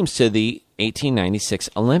teams to the 1896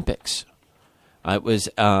 Olympics. It was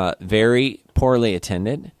very poorly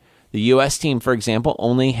attended. The U.S. team, for example,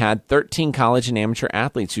 only had 13 college and amateur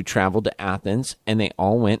athletes who traveled to Athens, and they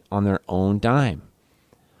all went on their own dime.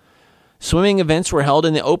 Swimming events were held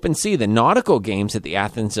in the open sea. The nautical games at the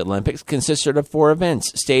Athens Olympics consisted of 4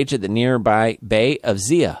 events, staged at the nearby Bay of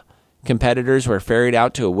Zia. Competitors were ferried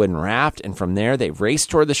out to a wooden raft, and from there they raced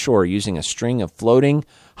toward the shore using a string of floating,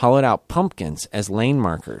 hollowed-out pumpkins as lane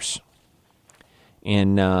markers.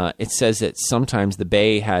 And it says that sometimes the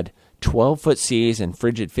bay had 12-foot seas and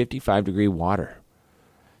frigid 55-degree water.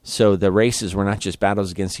 So the races were not just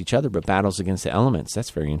battles against each other, but battles against the elements. That's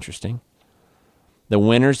very interesting. The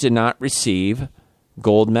winners did not receive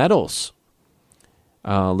gold medals.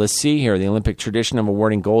 Let's see here. The Olympic tradition of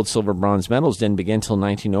awarding gold, silver, bronze medals didn't begin until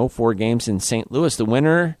 1904 Games in St. Louis. The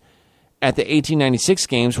winner at the 1896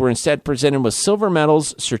 Games were instead presented with silver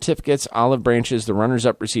medals, certificates, olive branches. The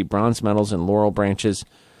runners-up received bronze medals and laurel branches.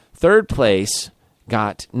 Third place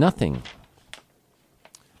got nothing.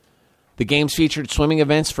 The Games featured swimming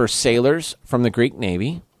events for sailors from the Greek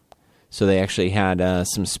Navy. So they actually had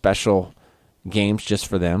some special games just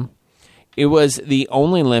for them. It was the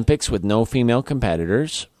only Olympics with no female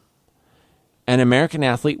competitors. An American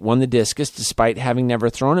athlete won the discus despite having never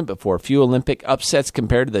thrown it before. Few Olympic upsets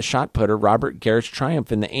compared to the shot putter Robert Garrett's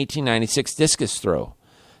triumph in the 1896 discus throw.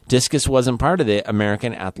 Discus wasn't part of the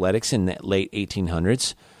American athletics in the late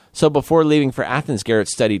 1800s. So before leaving for Athens, Garrett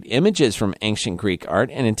studied images from ancient Greek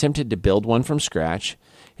art and attempted to build one from scratch.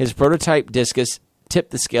 His prototype discus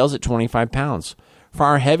tipped the scales at 25 pounds,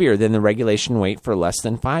 far heavier than the regulation weight for less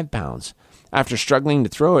than 5 pounds. After struggling to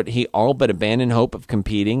throw it, he all but abandoned hope of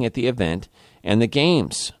competing at the event and the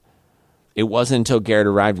games. It wasn't until Garrett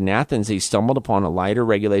arrived in Athens that he stumbled upon a lighter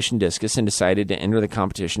regulation discus and decided to enter the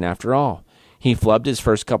competition after all. He flubbed his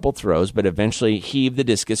first couple throws, but eventually heaved the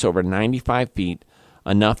discus over 95 feet,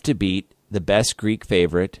 enough to beat the best Greek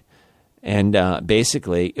favorite. And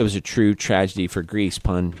basically, it was a true tragedy for Greece,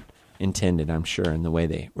 pun intended, I'm sure, in the way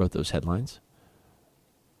they wrote those headlines.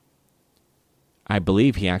 I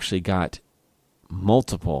believe he actually got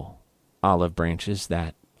multiple olive branches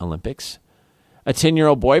that Olympics. A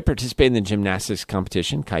 10-year-old boy participated in the gymnastics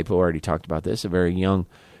competition. Kaipo already talked about this. A very young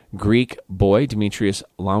Greek boy, Demetrius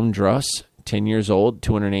Laundros, 10 years old,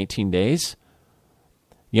 218 days.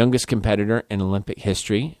 Youngest competitor in Olympic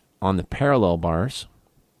history on the parallel bars.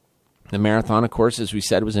 The marathon, of course, as we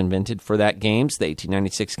said, was invented for that games, the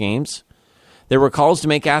 1896 games. There were calls to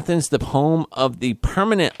make Athens the home of the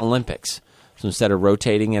permanent Olympics. So instead of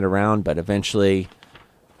rotating it around, but eventually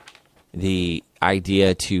the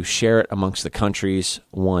idea to share it amongst the countries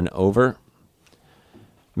won over.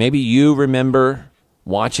 Maybe you remember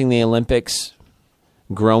watching the Olympics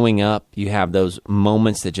growing up. You have those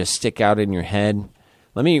moments that just stick out in your head.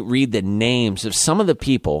 Let me read the names of some of the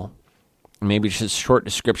people, maybe just a short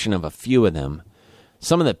description of a few of them.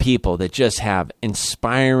 Some of the people that just have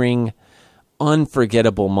inspiring,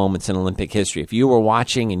 unforgettable moments in Olympic history. If you were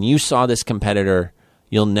watching and you saw this competitor,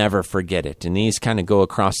 you'll never forget it. And these kind of go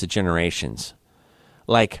across the generations.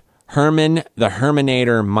 Like Herman the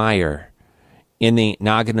Herminator Meyer in the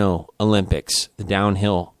Nagano Olympics, the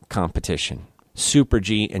downhill competition, Super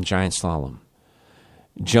G and giant slalom.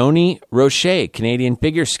 Joni Roche, Canadian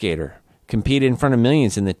figure skater, competed in front of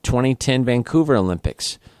millions in the 2010 Vancouver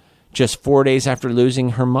Olympics, just 4 days after losing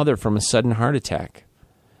her mother from a sudden heart attack.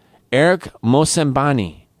 Eric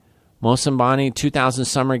Mosembani, 2000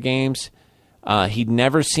 Summer Games. He'd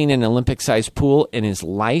never seen an Olympic-sized pool in his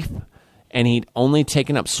life, and he'd only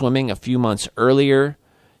taken up swimming a few months earlier.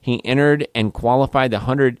 He entered and qualified the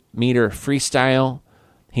 100-meter freestyle.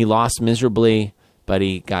 He lost miserably, but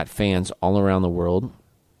he got fans all around the world.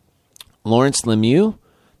 Lawrence Lemieux,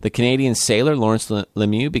 the Canadian sailor Lawrence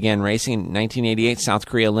Lemieux, began racing in 1988 South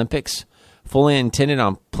Korea Olympics. Fully intended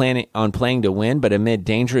on playing to win, but amid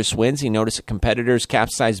dangerous winds, he noticed a competitor's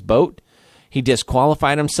capsized boat. He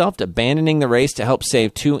disqualified himself, abandoning the race to help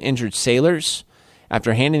save 2 injured sailors.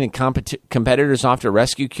 After handing the competitors off to a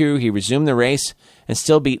rescue crew, he resumed the race and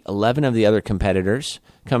still beat 11 of the other competitors,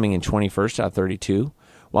 coming in 21st out of 32.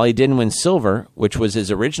 While he didn't win silver, which was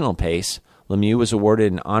his original pace, Lemieux was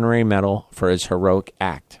awarded an honorary medal for his heroic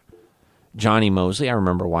act. Johnny Mosley, I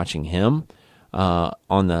remember watching him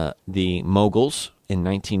on the Moguls in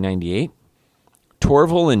 1998.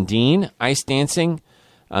 Torval and Dean, ice dancing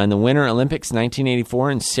in the Winter Olympics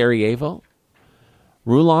 1984 in Sarajevo.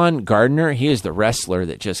 Rulon Gardner, he is the wrestler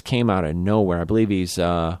that just came out of nowhere. I believe he's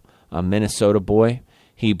a Minnesota boy.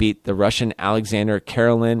 He beat the Russian Alexander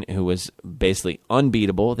Karelin, who was basically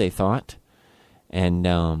unbeatable, they thought. And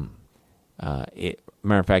matter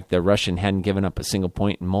of fact, the Russian hadn't given up a single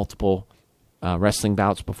point in multiple wrestling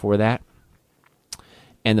bouts before that.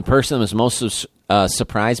 And the person that was most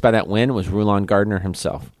surprised by that win was Rulon Gardner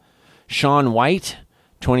himself. Shaun White,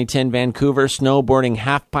 2010 Vancouver snowboarding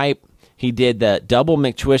halfpipe. He did the double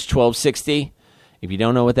McTwist 1260. If you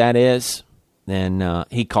don't know what that is, then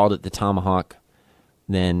he called it the Tomahawk.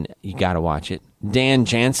 Then you got to watch it. Dan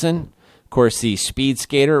Jansen, of course, the speed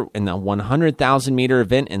skater in the 100,000-meter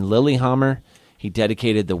event in Lillehammer. He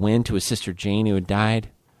dedicated the win to his sister Jane, who had died.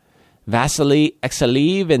 Vasily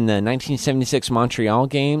Exaliev in the 1976 Montreal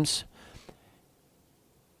Games.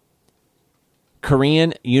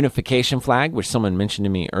 Korean unification flag, which someone mentioned to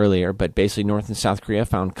me earlier, but basically North and South Korea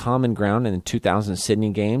found common ground in the 2000 Sydney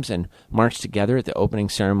Games and marched together at the opening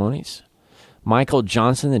ceremonies. Michael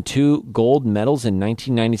Johnson, the 2 gold medals in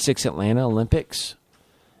 1996 Atlanta Olympics.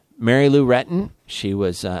 Mary Lou Retton, she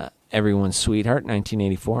was everyone's sweetheart,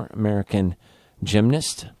 1984, American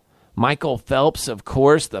gymnast. Michael Phelps, of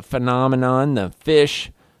course, the phenomenon, the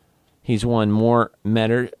fish. He's won more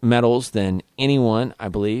medals than anyone, I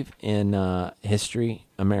believe, in history,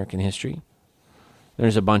 American history.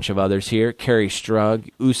 There's a bunch of others here. Kerry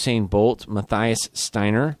Strug, Usain Bolt, Matthias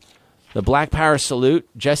Steiner. The Black Power Salute,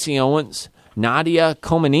 Jesse Owens, Nadia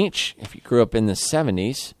Comaneci, if you grew up in the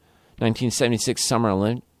 70s, 1976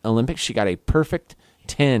 Summer Olympics. She got a perfect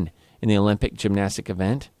 10 in the Olympic gymnastic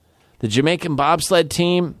event. The Jamaican bobsled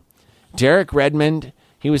team, Derek Redmond,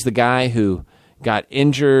 he was the guy who got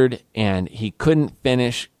injured and he couldn't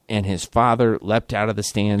finish, and his father leapt out of the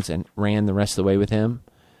stands and ran the rest of the way with him.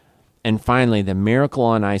 And finally, the Miracle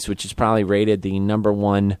on Ice, which is probably rated the number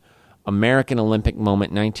 1 American Olympic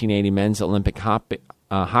moment, 1980 men's Olympic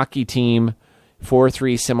hockey team,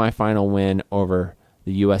 4-3 semifinal win over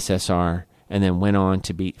the USSR, and then went on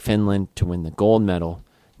to beat Finland to win the gold medal,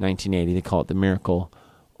 1980. They call it the Miracle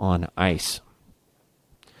on Ice.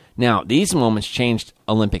 Now, these moments changed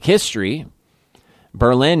Olympic history.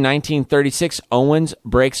 Berlin, 1936, Owens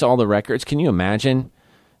breaks all the records. Can you imagine?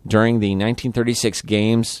 During the 1936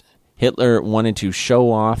 games, Hitler wanted to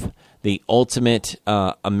show off the ultimate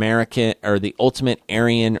American, or the ultimate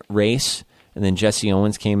Aryan race, and then Jesse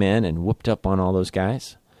Owens came in and whooped up on all those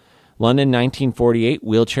guys. London, 1948,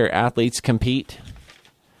 wheelchair athletes compete.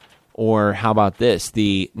 Or how about this?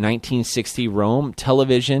 The 1960 Rome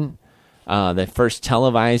television, the first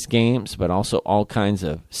televised games, but also all kinds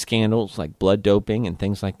of scandals like blood doping and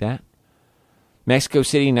things like that. Mexico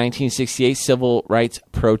City, 1968, civil rights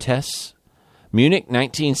protests. Munich,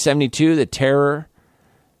 1972, the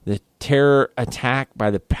terror attack by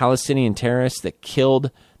the Palestinian terrorists that killed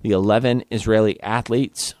the 11 Israeli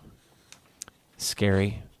athletes.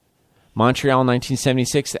 Scary. Montreal,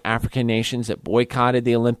 1976, the African nations that boycotted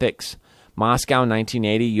the Olympics. Moscow,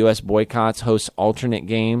 1980, U.S. boycotts hosts alternate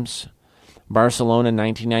games. Barcelona,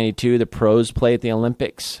 1992, the pros play at the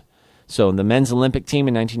Olympics. So the men's Olympic team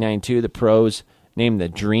in 1992, the pros named the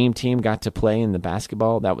Dream Team, got to play in the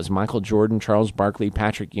basketball. That was Michael Jordan, Charles Barkley,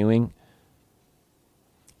 Patrick Ewing.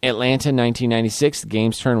 Atlanta, 1996, the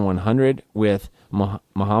games turned 100 with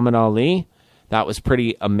Muhammad Ali. That was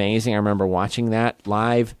pretty amazing. I remember watching that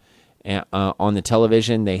live on the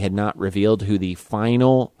television. They had not revealed who the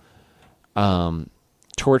final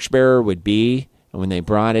torchbearer would be. And when they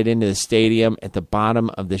brought it into the stadium, at the bottom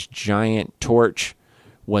of this giant torch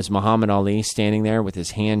was Muhammad Ali standing there with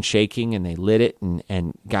his hand shaking, and they lit it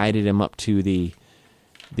and guided him up to the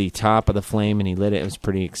top of the flame, and he lit it. It was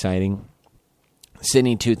pretty exciting.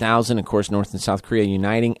 Sydney 2000, of course, North and South Korea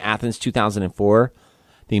uniting. Athens 2004,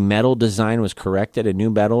 the medal design was corrected. A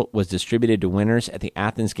new medal was distributed to winners at the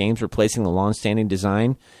Athens Games, replacing the long-standing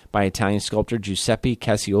design by Italian sculptor Giuseppe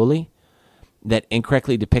Cassioli that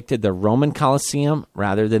incorrectly depicted the Roman Colosseum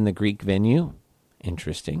rather than the Greek venue.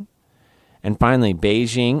 Interesting. And finally,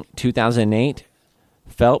 Beijing 2008,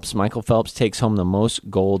 Michael Phelps takes home the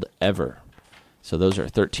most gold ever. So those are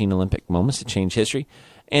 13 Olympic moments that change history.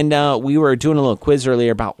 And we were doing a little quiz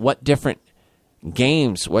earlier about what different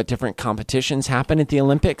games, what different competitions happen at the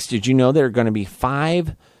Olympics. Did you know there are going to be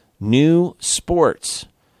 5 new sports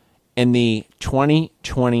in the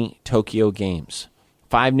 2020 Tokyo Games?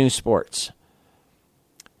 5 new sports.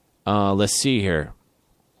 Let's see here.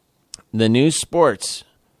 The new sports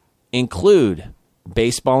include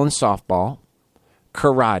baseball and softball,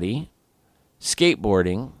 karate,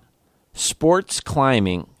 skateboarding, sports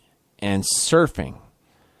climbing, and surfing.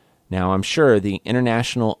 Now, I'm sure the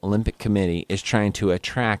International Olympic Committee is trying to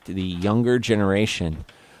attract the younger generation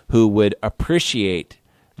who would appreciate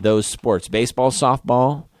those sports: baseball,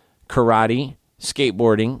 softball, karate,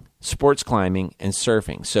 skateboarding, sports climbing, and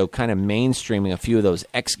surfing. So kind of mainstreaming a few of those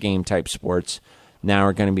X game type sports now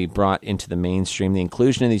are going to be brought into the mainstream. The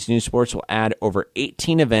inclusion of these new sports will add over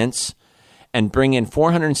 18 events and bring in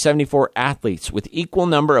 474 athletes with equal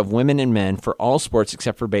number of women and men for all sports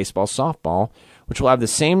except for baseball, softball, which will have the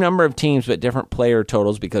same number of teams but different player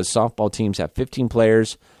totals because softball teams have 15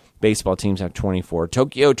 players, baseball teams have 24.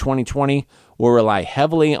 Tokyo 2020 will rely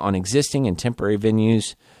heavily on existing and temporary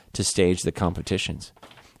venues to stage the competitions.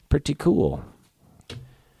 Pretty cool.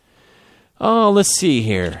 Oh, let's see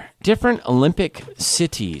here. Different Olympic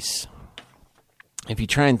cities. If you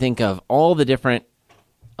try and think of all the different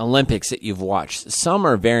Olympics that you've watched, some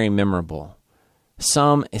are very memorable.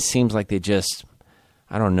 Some, it seems like they just,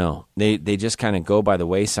 I don't know, they just kind of go by the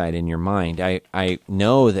wayside in your mind. I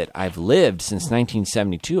know that I've lived since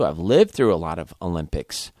 1972. I've lived through a lot of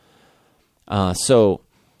Olympics. So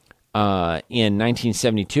in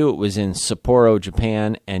 1972, it was in Sapporo,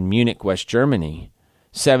 Japan, and Munich, West Germany.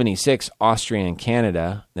 76, Austria and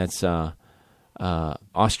Canada. That's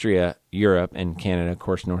Austria, Europe, and Canada, of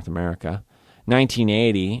course, North America.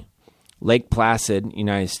 1980, Lake Placid,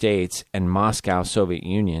 United States, and Moscow, Soviet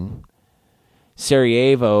Union.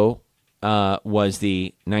 Sarajevo was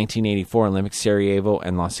the 1984 Olympics, Sarajevo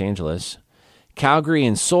and Los Angeles. Calgary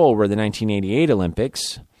and Seoul were the 1988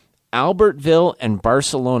 Olympics. Albertville and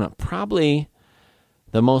Barcelona, probably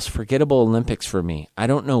the most forgettable Olympics for me. I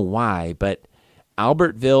don't know why, but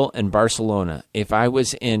Albertville and Barcelona, if I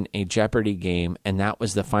was in a Jeopardy game and that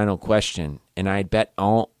was the final question and I'd bet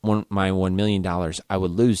my $1 million, I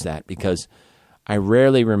would lose that because I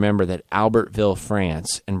rarely remember that Albertville,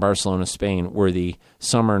 France and Barcelona, Spain were the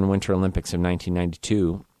Summer and Winter Olympics of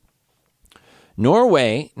 1992.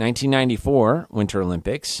 Norway, 1994 Winter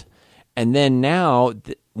Olympics. And then now,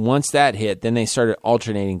 once that hit, then they started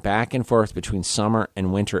alternating back and forth between summer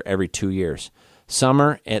and winter every 2 years.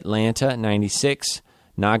 Summer, Atlanta, 96.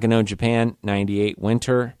 Nagano, Japan, 98.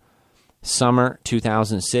 Winter. Summer,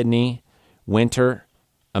 2000, Sydney. Winter,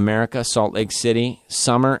 America, Salt Lake City.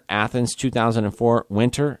 Summer, Athens, 2004.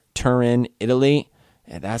 Winter, Turin, Italy.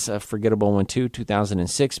 That's a forgettable one, too.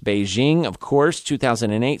 2006. Beijing, of course.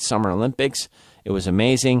 2008, Summer Olympics. It was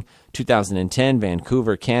amazing. 2010,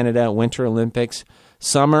 Vancouver, Canada, Winter Olympics.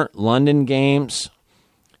 Summer, London Games.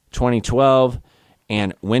 2012.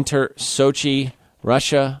 And Winter, Sochi,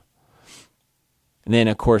 Russia. And then,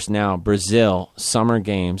 of course, now Brazil, Summer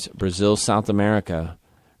Games, Brazil, South America,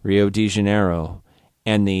 Rio de Janeiro.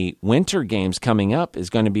 And the Winter Games coming up is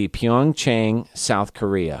going to be Pyeongchang, South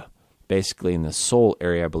Korea, basically in the Seoul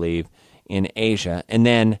area, I believe, in Asia. And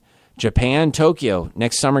then Japan, Tokyo,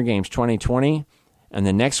 next Summer Games 2020. And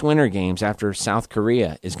the next Winter Games after South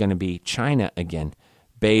Korea is going to be China again,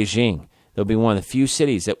 Beijing. They'll be one of the few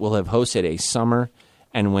cities that will have hosted a Summer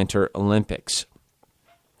and Winter Olympics.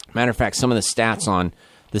 Matter of fact, some of the stats on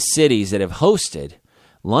the cities that have hosted.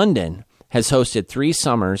 London has hosted 3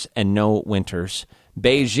 summers and no winters.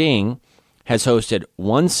 Beijing has hosted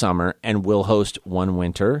 1 summer and will host 1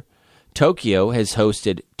 winter. Tokyo has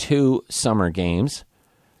hosted 2 summer games.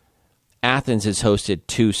 Athens has hosted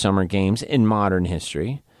 2 summer games in modern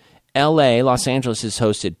history. LA, Los Angeles, has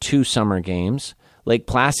hosted 2 summer games. Lake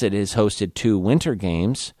Placid has hosted 2 winter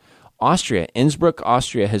games. Austria, Innsbruck,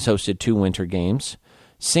 Austria, has hosted 2 winter games.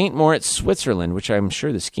 St. Moritz, Switzerland, which I'm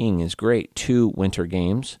sure the skiing is great, 2 winter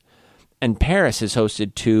games. And Paris has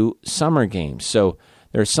hosted 2 summer games. So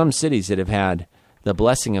there are some cities that have had the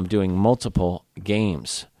blessing of doing multiple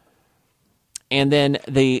games. And then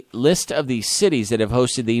the list of the cities that have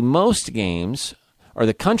hosted the most games, or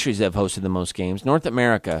the countries that have hosted the most games, North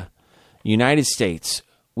America, United States,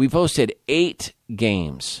 we've hosted 8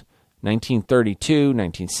 games. 1932,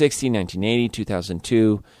 1960, 1980,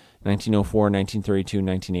 2002, 1904, 1932,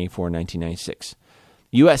 1984, 1996.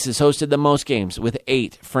 U.S. has hosted the most games with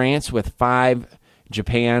 8. France with 5.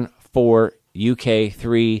 Japan 4. UK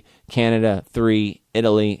 3. Canada 3.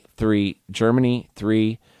 Italy 3. Germany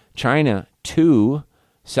 3. China 2.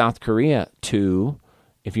 South Korea 2,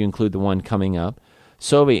 if you include the one coming up.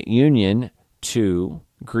 Soviet Union 2.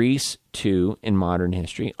 Greece 2 in modern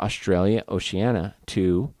history. Australia, Oceania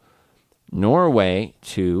 2. Norway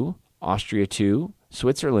 2. Austria 2.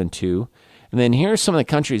 Switzerland 2. And then here are some of the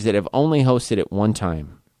countries that have only hosted it one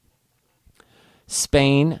time.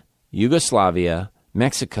 Spain, Yugoslavia,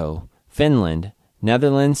 Mexico, Finland,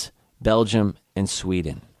 Netherlands, Belgium, and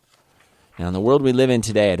Sweden. Now, in the world we live in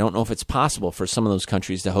today, I don't know if it's possible for some of those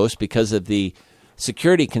countries to host because of the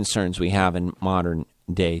security concerns we have in modern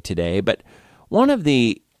day today. But one of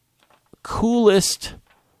the coolest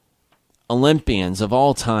Olympians of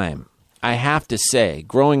all time, I have to say,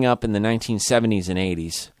 growing up in the 1970s and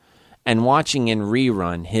 80s and watching in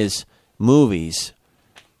rerun his movies,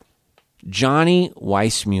 Johnny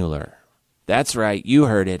Weissmuller. That's right, you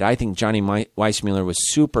heard it. I think Johnny Weissmuller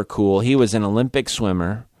was super cool. He was an Olympic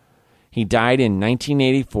swimmer. He died in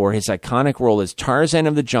 1984. His iconic role as Tarzan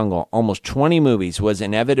of the Jungle, almost 20 movies, was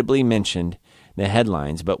inevitably mentioned in the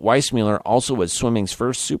headlines. But Weissmuller also was swimming's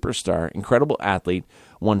first superstar, incredible athlete,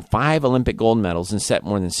 won 5 Olympic gold medals, and set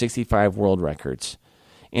more than 65 world records.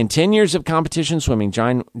 In 10 years of competition swimming,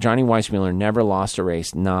 Johnny Weissmuller never lost a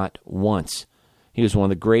race, not once. He was one of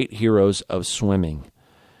the great heroes of swimming.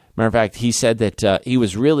 Matter of fact, he said that he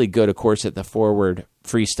was really good, of course, at the forward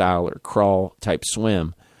freestyle or crawl type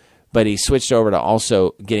swim, but he switched over to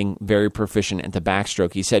also getting very proficient at the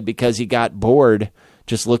backstroke. He said because he got bored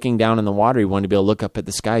just looking down in the water, he wanted to be able to look up at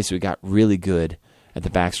the sky, so he got really good at the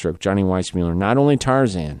backstroke. Johnny Weissmuller, not only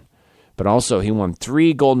Tarzan, but also he won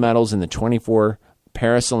 3 gold medals in the 24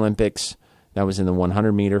 Paris Olympics. That was in the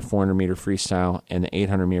 100-meter, 400-meter freestyle, and the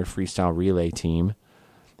 800-meter freestyle relay team.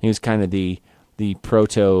 He was kind of the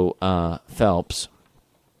proto Phelps.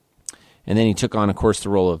 And then he took on, of course, the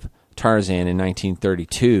role of Tarzan in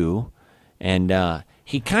 1932. And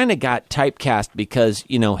he kind of got typecast because,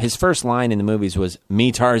 you know, his first line in the movies was,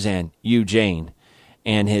 "Me Tarzan, you Jane."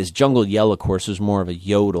 And his Jungle Yell, of course, was more of a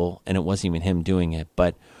yodel, and it wasn't even him doing it.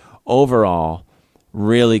 But overall,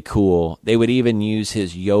 really cool. They would even use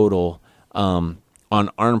his yodel on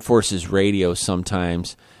Armed Forces radio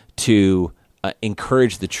sometimes to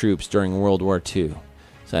encourage the troops during World War II.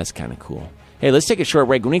 So that's kind of cool. Hey, let's take a short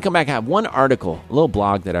break. When we come back, I have one article, a little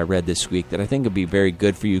blog that I read this week that I think would be very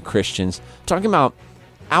good for you Christians, talking about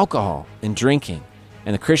alcohol and drinking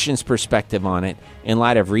and the Christian's perspective on it in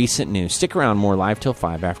light of recent news. Stick around, more Live Till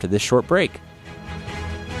 5 after this short break.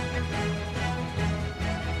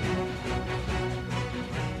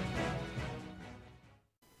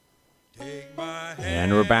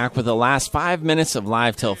 And we're back with the last 5 minutes of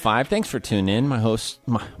Live Till 5. Thanks for tuning in.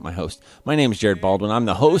 My name is Jared Baldwin. I'm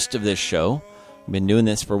the host of this show. I've been doing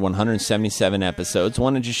this for 177 episodes. I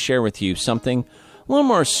want to just share with you something a little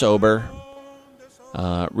more sober.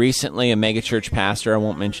 Recently, a megachurch pastor, I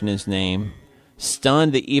won't mention his name,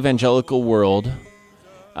 stunned the evangelical world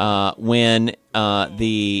when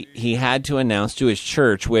he had to announce to his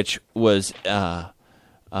church, which was a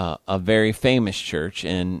very famous church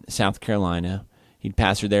in South Carolina. He'd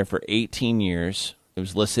pastored there for 18 years, It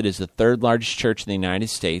was listed as the third largest church in the United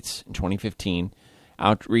States in 2015.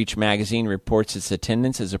 Outreach Magazine reports its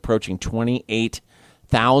attendance is approaching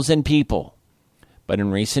 28,000 people. But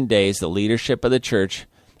in recent days, the leadership of the church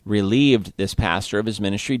relieved this pastor of his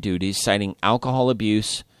ministry duties, citing alcohol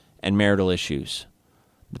abuse and marital issues.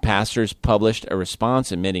 The pastors published a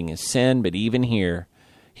response admitting his sin, but even here,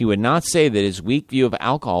 he would not say that his weak view of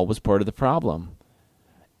alcohol was part of the problem.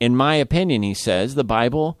 In my opinion, he says, the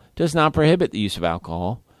Bible does not prohibit the use of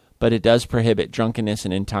alcohol, but it does prohibit drunkenness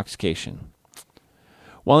and intoxication.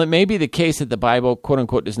 While it may be the case that the Bible,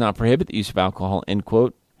 quote-unquote, does not prohibit the use of alcohol, end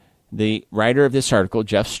quote, the writer of this article,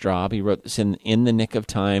 Jeff Straub, he wrote this in the Nick of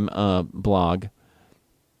Time blog.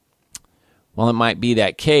 While it might be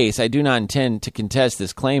that case, I do not intend to contest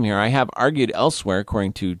this claim here. I have argued elsewhere,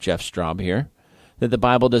 according to Jeff Straub here, that the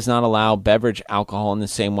Bible does not allow beverage alcohol in the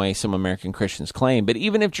same way some American Christians claim. But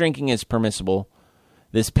even if drinking is permissible,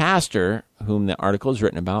 this pastor, whom the article is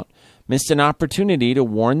written about, missed an opportunity to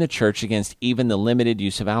warn the church against even the limited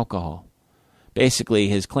use of alcohol. Basically,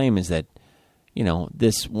 his claim is that,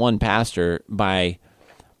 this one pastor, by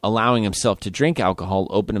allowing himself to drink alcohol,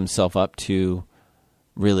 opened himself up to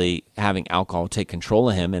really having alcohol take control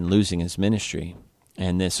of him and losing his ministry.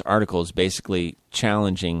 And this article is basically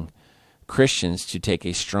challenging Christians to take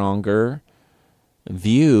a stronger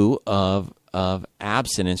view of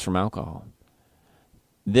abstinence from alcohol.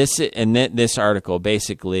 This article,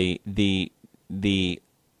 basically, the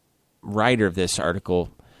writer of this article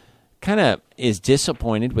kind of is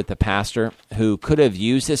disappointed with the pastor who could have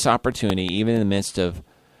used this opportunity, even in the midst of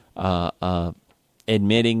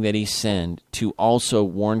admitting that he sinned, to also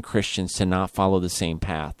warn Christians to not follow the same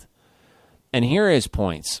path. And here are his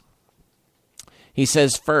points. He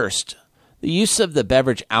says, first, the use of the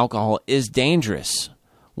beverage alcohol is dangerous.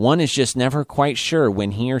 One is just never quite sure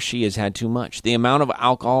when he or she has had too much. The amount of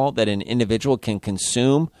alcohol that an individual can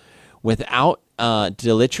consume without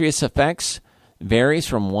deleterious effects varies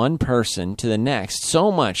from one person to the next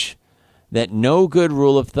so much that no good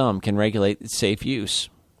rule of thumb can regulate its safe use.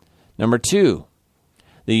 Number two,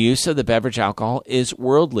 the use of the beverage alcohol is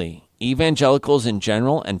worldly. Evangelicals in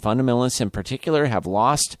general and fundamentalists in particular have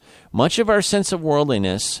lost much of our sense of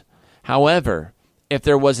worldliness. However, if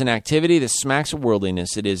there was an activity that smacks of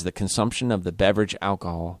worldliness, it is the consumption of the beverage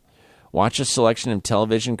alcohol. Watch a selection of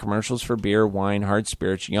television commercials for beer, wine, hard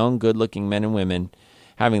spirits, young, good-looking men and women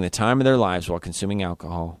having the time of their lives while consuming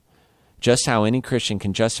alcohol. Just how any Christian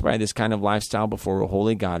can justify this kind of lifestyle before a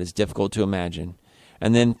holy God is difficult to imagine.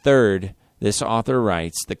 And then third, this author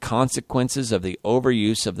writes, the consequences of the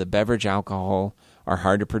overuse of the beverage alcohol are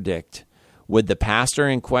hard to predict. Would the pastor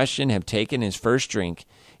in question have taken his first drink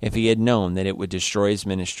if he had known that it would destroy his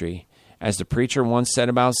ministry? As the preacher once said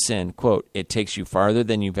about sin, quote, it takes you farther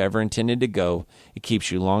than you've ever intended to go, it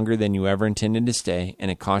keeps you longer than you ever intended to stay,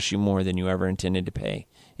 and it costs you more than you ever intended to pay,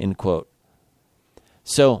 end quote.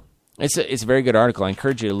 So, it's a very good article. I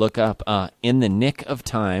encourage you to look up In the Nick of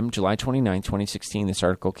Time, July 29, 2016, this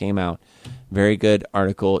article came out. Very good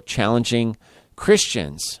article challenging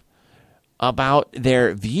Christians about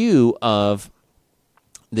their view of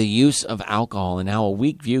the use of alcohol and how a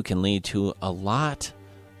weak view can lead to a lot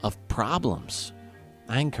of problems.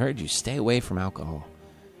 I encourage you, stay away from alcohol.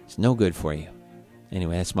 It's no good for you.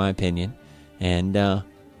 Anyway, that's my opinion. And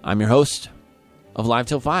I'm your host of Live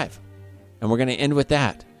Till 5. And we're going to end with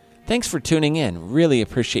that. Thanks for tuning in. Really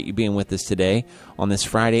appreciate you being with us today on this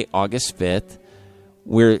Friday, August 5th.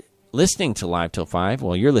 We're listening to Live Till 5.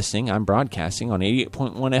 Well, you're listening. I'm broadcasting on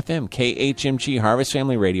 88.1 FM, KHMG Harvest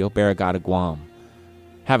Family Radio, Barrigada, Guam.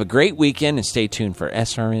 Have a great weekend and stay tuned for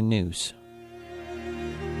SRN News.